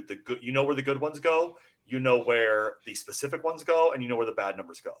into the good, where the good ones go, where the specific ones go, and where the bad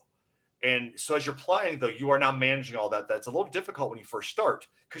numbers go. And so as you're playing, though, you are now managing all that. That's a little difficult when you first start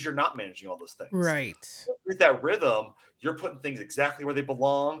because you're not managing all those things. Right. With that rhythm, you're putting things exactly where they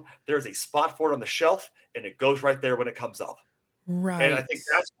belong. There's a spot for it on the shelf, and it goes right there when it comes up. Right. And I think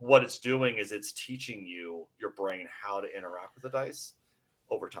that's what it's doing is it's teaching your brain how to interact with the dice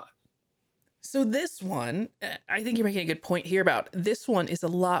over time. So this one, I think you're making a good point here about this one is a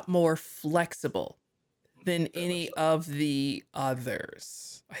lot more flexible than any of the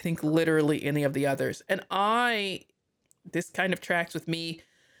others. I think literally any of the others. And this kind of tracks with me.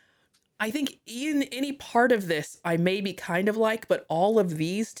 I think in any part of this, I maybe kind of like, but all of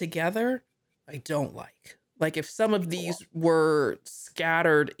these together, I don't like. Like if some of these were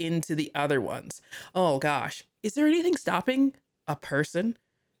scattered into the other ones, oh gosh, is there anything stopping a person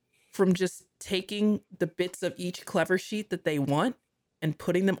from just taking the bits of each clever sheet that they want and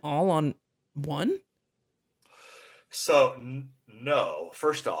putting them all on one? So no,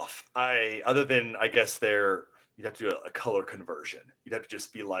 first off, other than I guess you'd have to do a color conversion. You'd have to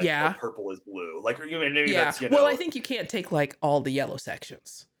just be like, purple is blue. Like, maybe that's, Well, I think you can't take like all the yellow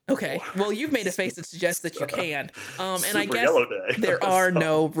sections. Okay. Well, you've made a face that suggests that you can. And I guess there are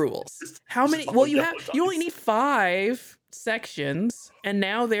no rules. How many? Well, you only need 5 sections, and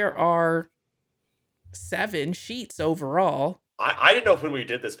now there are 7 sheets overall. I didn't know if when we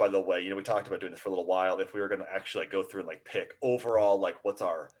did this, by the way, we talked about doing this for a little while, if we were going to actually go through and like pick overall, like what's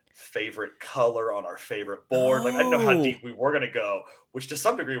our favorite color on our favorite board. Like I didn't know how deep we were going to go, which to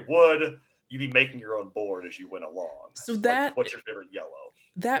some degree you'd be making your own board as you went along. So that, what's your favorite yellow?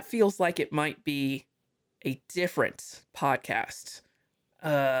 That feels like it might be a different podcast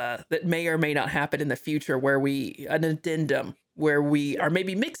that may or may not happen in the future an addendum where we are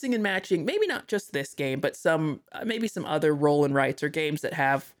maybe mixing and matching, maybe not just this game, but maybe some other roll and writes or games that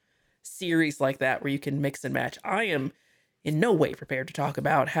have series like that where you can mix and match. I am in no way prepared to talk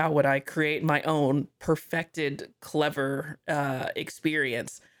about how would I create my own perfected, clever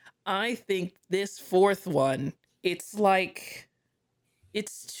experience. I think this 4th one, it's like...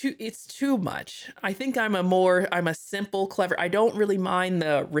 It's too much. I think I'm a simple, clever. I don't really mind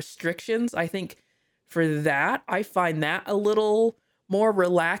the restrictions. I think for that, I find that a little more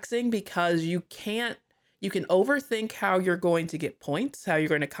relaxing because you can overthink how you're going to get points, how you're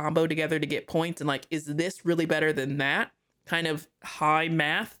going to combo together to get points. And like, is this really better than that kind of high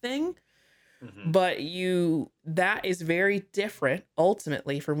math thing? Mm-hmm. But that is very different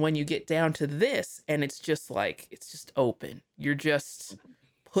ultimately from when you get down to this and it's just open. You're just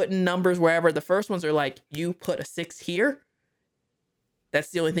putting numbers wherever. The first ones are like, you put a 6 here. That's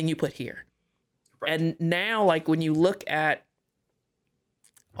the only thing you put here. Right. And now, like when you look at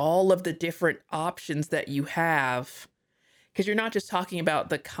all of the different options that you have, because you're not just talking about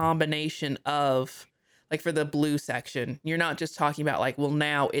the combination of, like for the blue section, you're not just talking about like, well,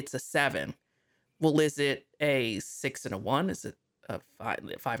 now it's a 7. Well, is it a 6 and a 1? Is it a 5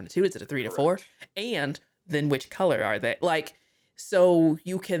 and a 2? Is it a 3 and a 4? And then which color are they? Like, so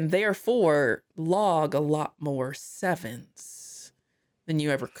you can therefore log a lot more 7s than you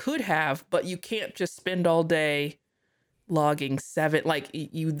ever could have, but you can't just spend all day logging 7. Like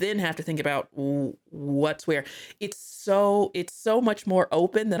you then have to think about what's where. It's so much more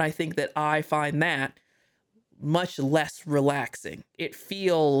open that I think that I find that much less relaxing. It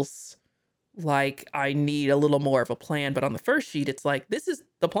feels like I need a little more of a plan, but on the first sheet, it's like, this is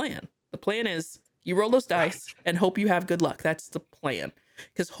the plan. The plan is you roll those dice and hope you have good luck. That's the plan.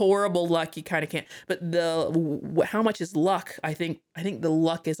 Because horrible luck, you kind of can't. But how much is luck? I think the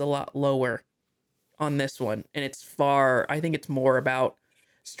luck is a lot lower on this one, and I think it's more about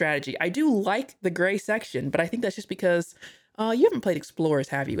strategy. I do like the gray section, but I think that's just because you haven't played Explorers,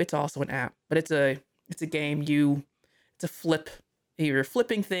 have you? It's also an app, but it's a game. It's a flip. You're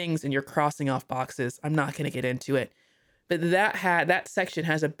flipping things and you're crossing off boxes. I'm not going to get into it. But that section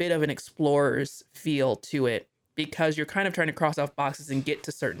has a bit of an explorer's feel to it because you're kind of trying to cross off boxes and get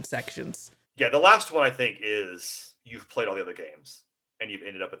to certain sections. Yeah, the last one I think is you've played all the other games and you've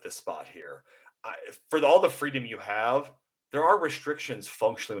ended up at this spot here. For all the freedom you have, there are restrictions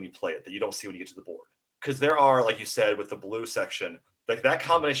functionally when you play it that you don't see when you get to the board. Because there are, like you said, with the blue section, like that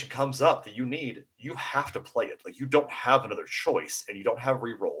combination comes up that you have to play it. Like you don't have another choice and you don't have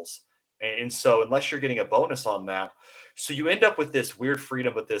rerolls. And so unless you're getting a bonus on that, so you end up with this weird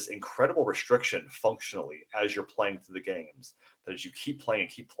freedom, with this incredible restriction functionally as you're playing through the games, that as you keep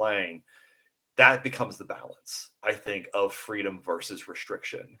playing, that becomes the balance, I think, of freedom versus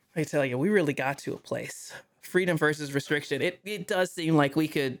restriction. I tell you, we really got to a place. Freedom versus restriction. It does seem like we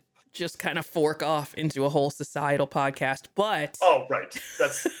could just kind of fork off into a whole societal podcast, but oh, right,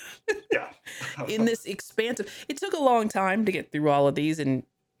 that's yeah. In this expansive, it took a long time to get through all of these and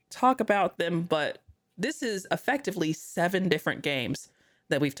talk about them, but this is effectively 7 different games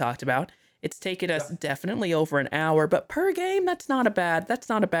that we've talked about. It's taken us definitely over an hour, but per game, that's not a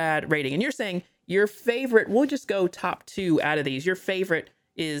bad rating. And you're saying your favorite, we'll just go top 2 out of these. Your favorite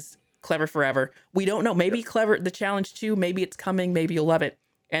is Clever Forever. We don't know. Maybe Clever, the Challenge 2, maybe it's coming, maybe you'll love it.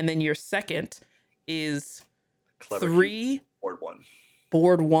 And then your second is Clever 3.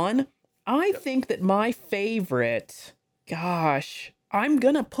 Board 1. I think that my favorite, gosh, I'm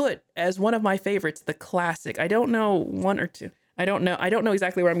going to put as one of my favorites, the classic. I don't know 1 or 2. I don't know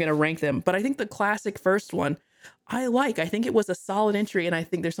exactly where I'm going to rank them, but I think the classic first one I think it was a solid entry. And I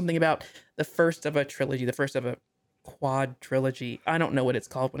think there's something about the first of a trilogy, the first of a quad trilogy. I don't know what it's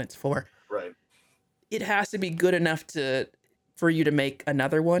called when it's 4. Right. It has to be good enough for you to make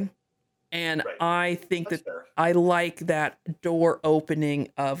another one. And I think that's fair. I like that door opening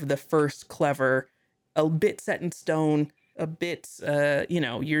of the first Clever, a bit set in stone, a bit,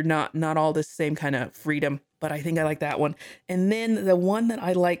 you're not all the same kind of freedom, but I think I like that one. And then the one that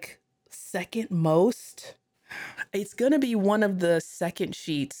I like second most, it's going to be one of the second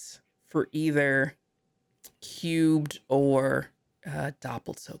sheets for either Cubed or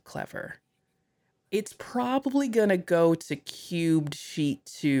Doppelt So Clever. It's probably going to go to Cubed sheet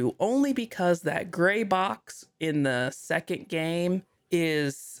 2, only because that gray box in the second game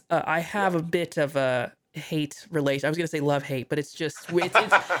is, I have a bit of a hate relation. I was going to say love hate, but it's just,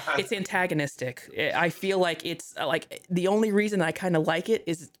 it's antagonistic. I feel like it's like the only reason I kind of like it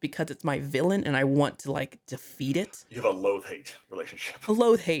is because it's my villain and I want to like defeat it. You have a loathe-hate relationship. A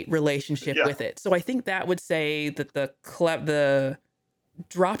loathe-hate relationship with it. So I think that would say that the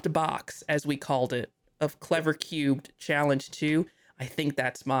dropped box, as we called it, of Clever Cubed Challenge 2, I think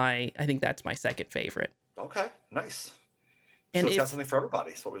that's my second favorite. Okay, nice. And so it's got something for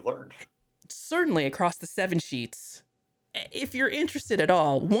everybody. That's what we've learned. Certainly across the 7 sheets. If you're interested at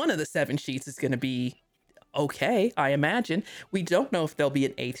all, one of the 7 sheets is going to be okay, I imagine. We don't know if there'll be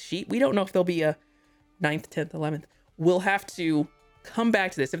an 8th sheet. We don't know if there'll be a 9th, 10th, 11th. We'll have to come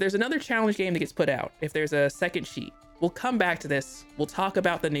back to this. If there's another challenge game that gets put out, if there's a second sheet, we'll come back to this. We'll talk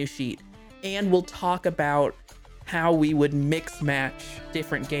about the new sheet, and we'll talk about how we would mix match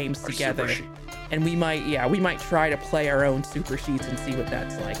different games together. And we might try to play our own super sheets and see what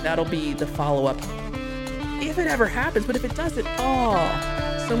that's like. That'll be the follow-up if it ever happens. But if it doesn't,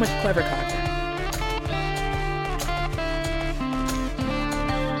 so much clever content.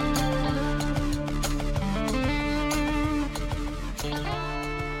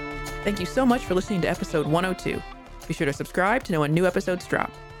 Thank you so much for listening to episode 102. Be sure to subscribe to know when new episodes drop.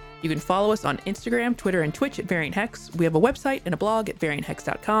 You can follow us on Instagram, Twitter, and Twitch at Variant Hex. We have a website and a blog at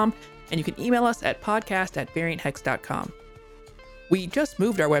varianthex.com, and you can email us at podcast@varianthex.com. We just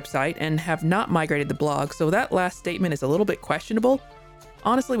moved our website and have not migrated the blog, so that last statement is a little bit questionable.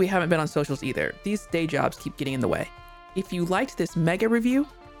 Honestly, we haven't been on socials either. These day jobs keep getting in the way. If you liked this mega review,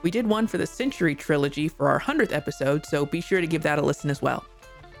 we did one for the Century Trilogy for our 100th episode, so be sure to give that a listen as well.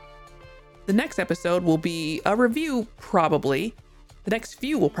 The next episode will be a review, probably. The next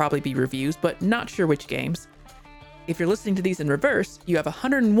few will probably be reviews, but not sure which games. If you're listening to these in reverse, you have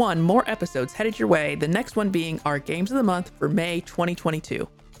 101 more episodes headed your way, the next one being our Games of the Month for May 2022.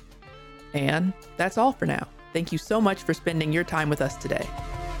 And that's all for now. Thank you so much for spending your time with us today.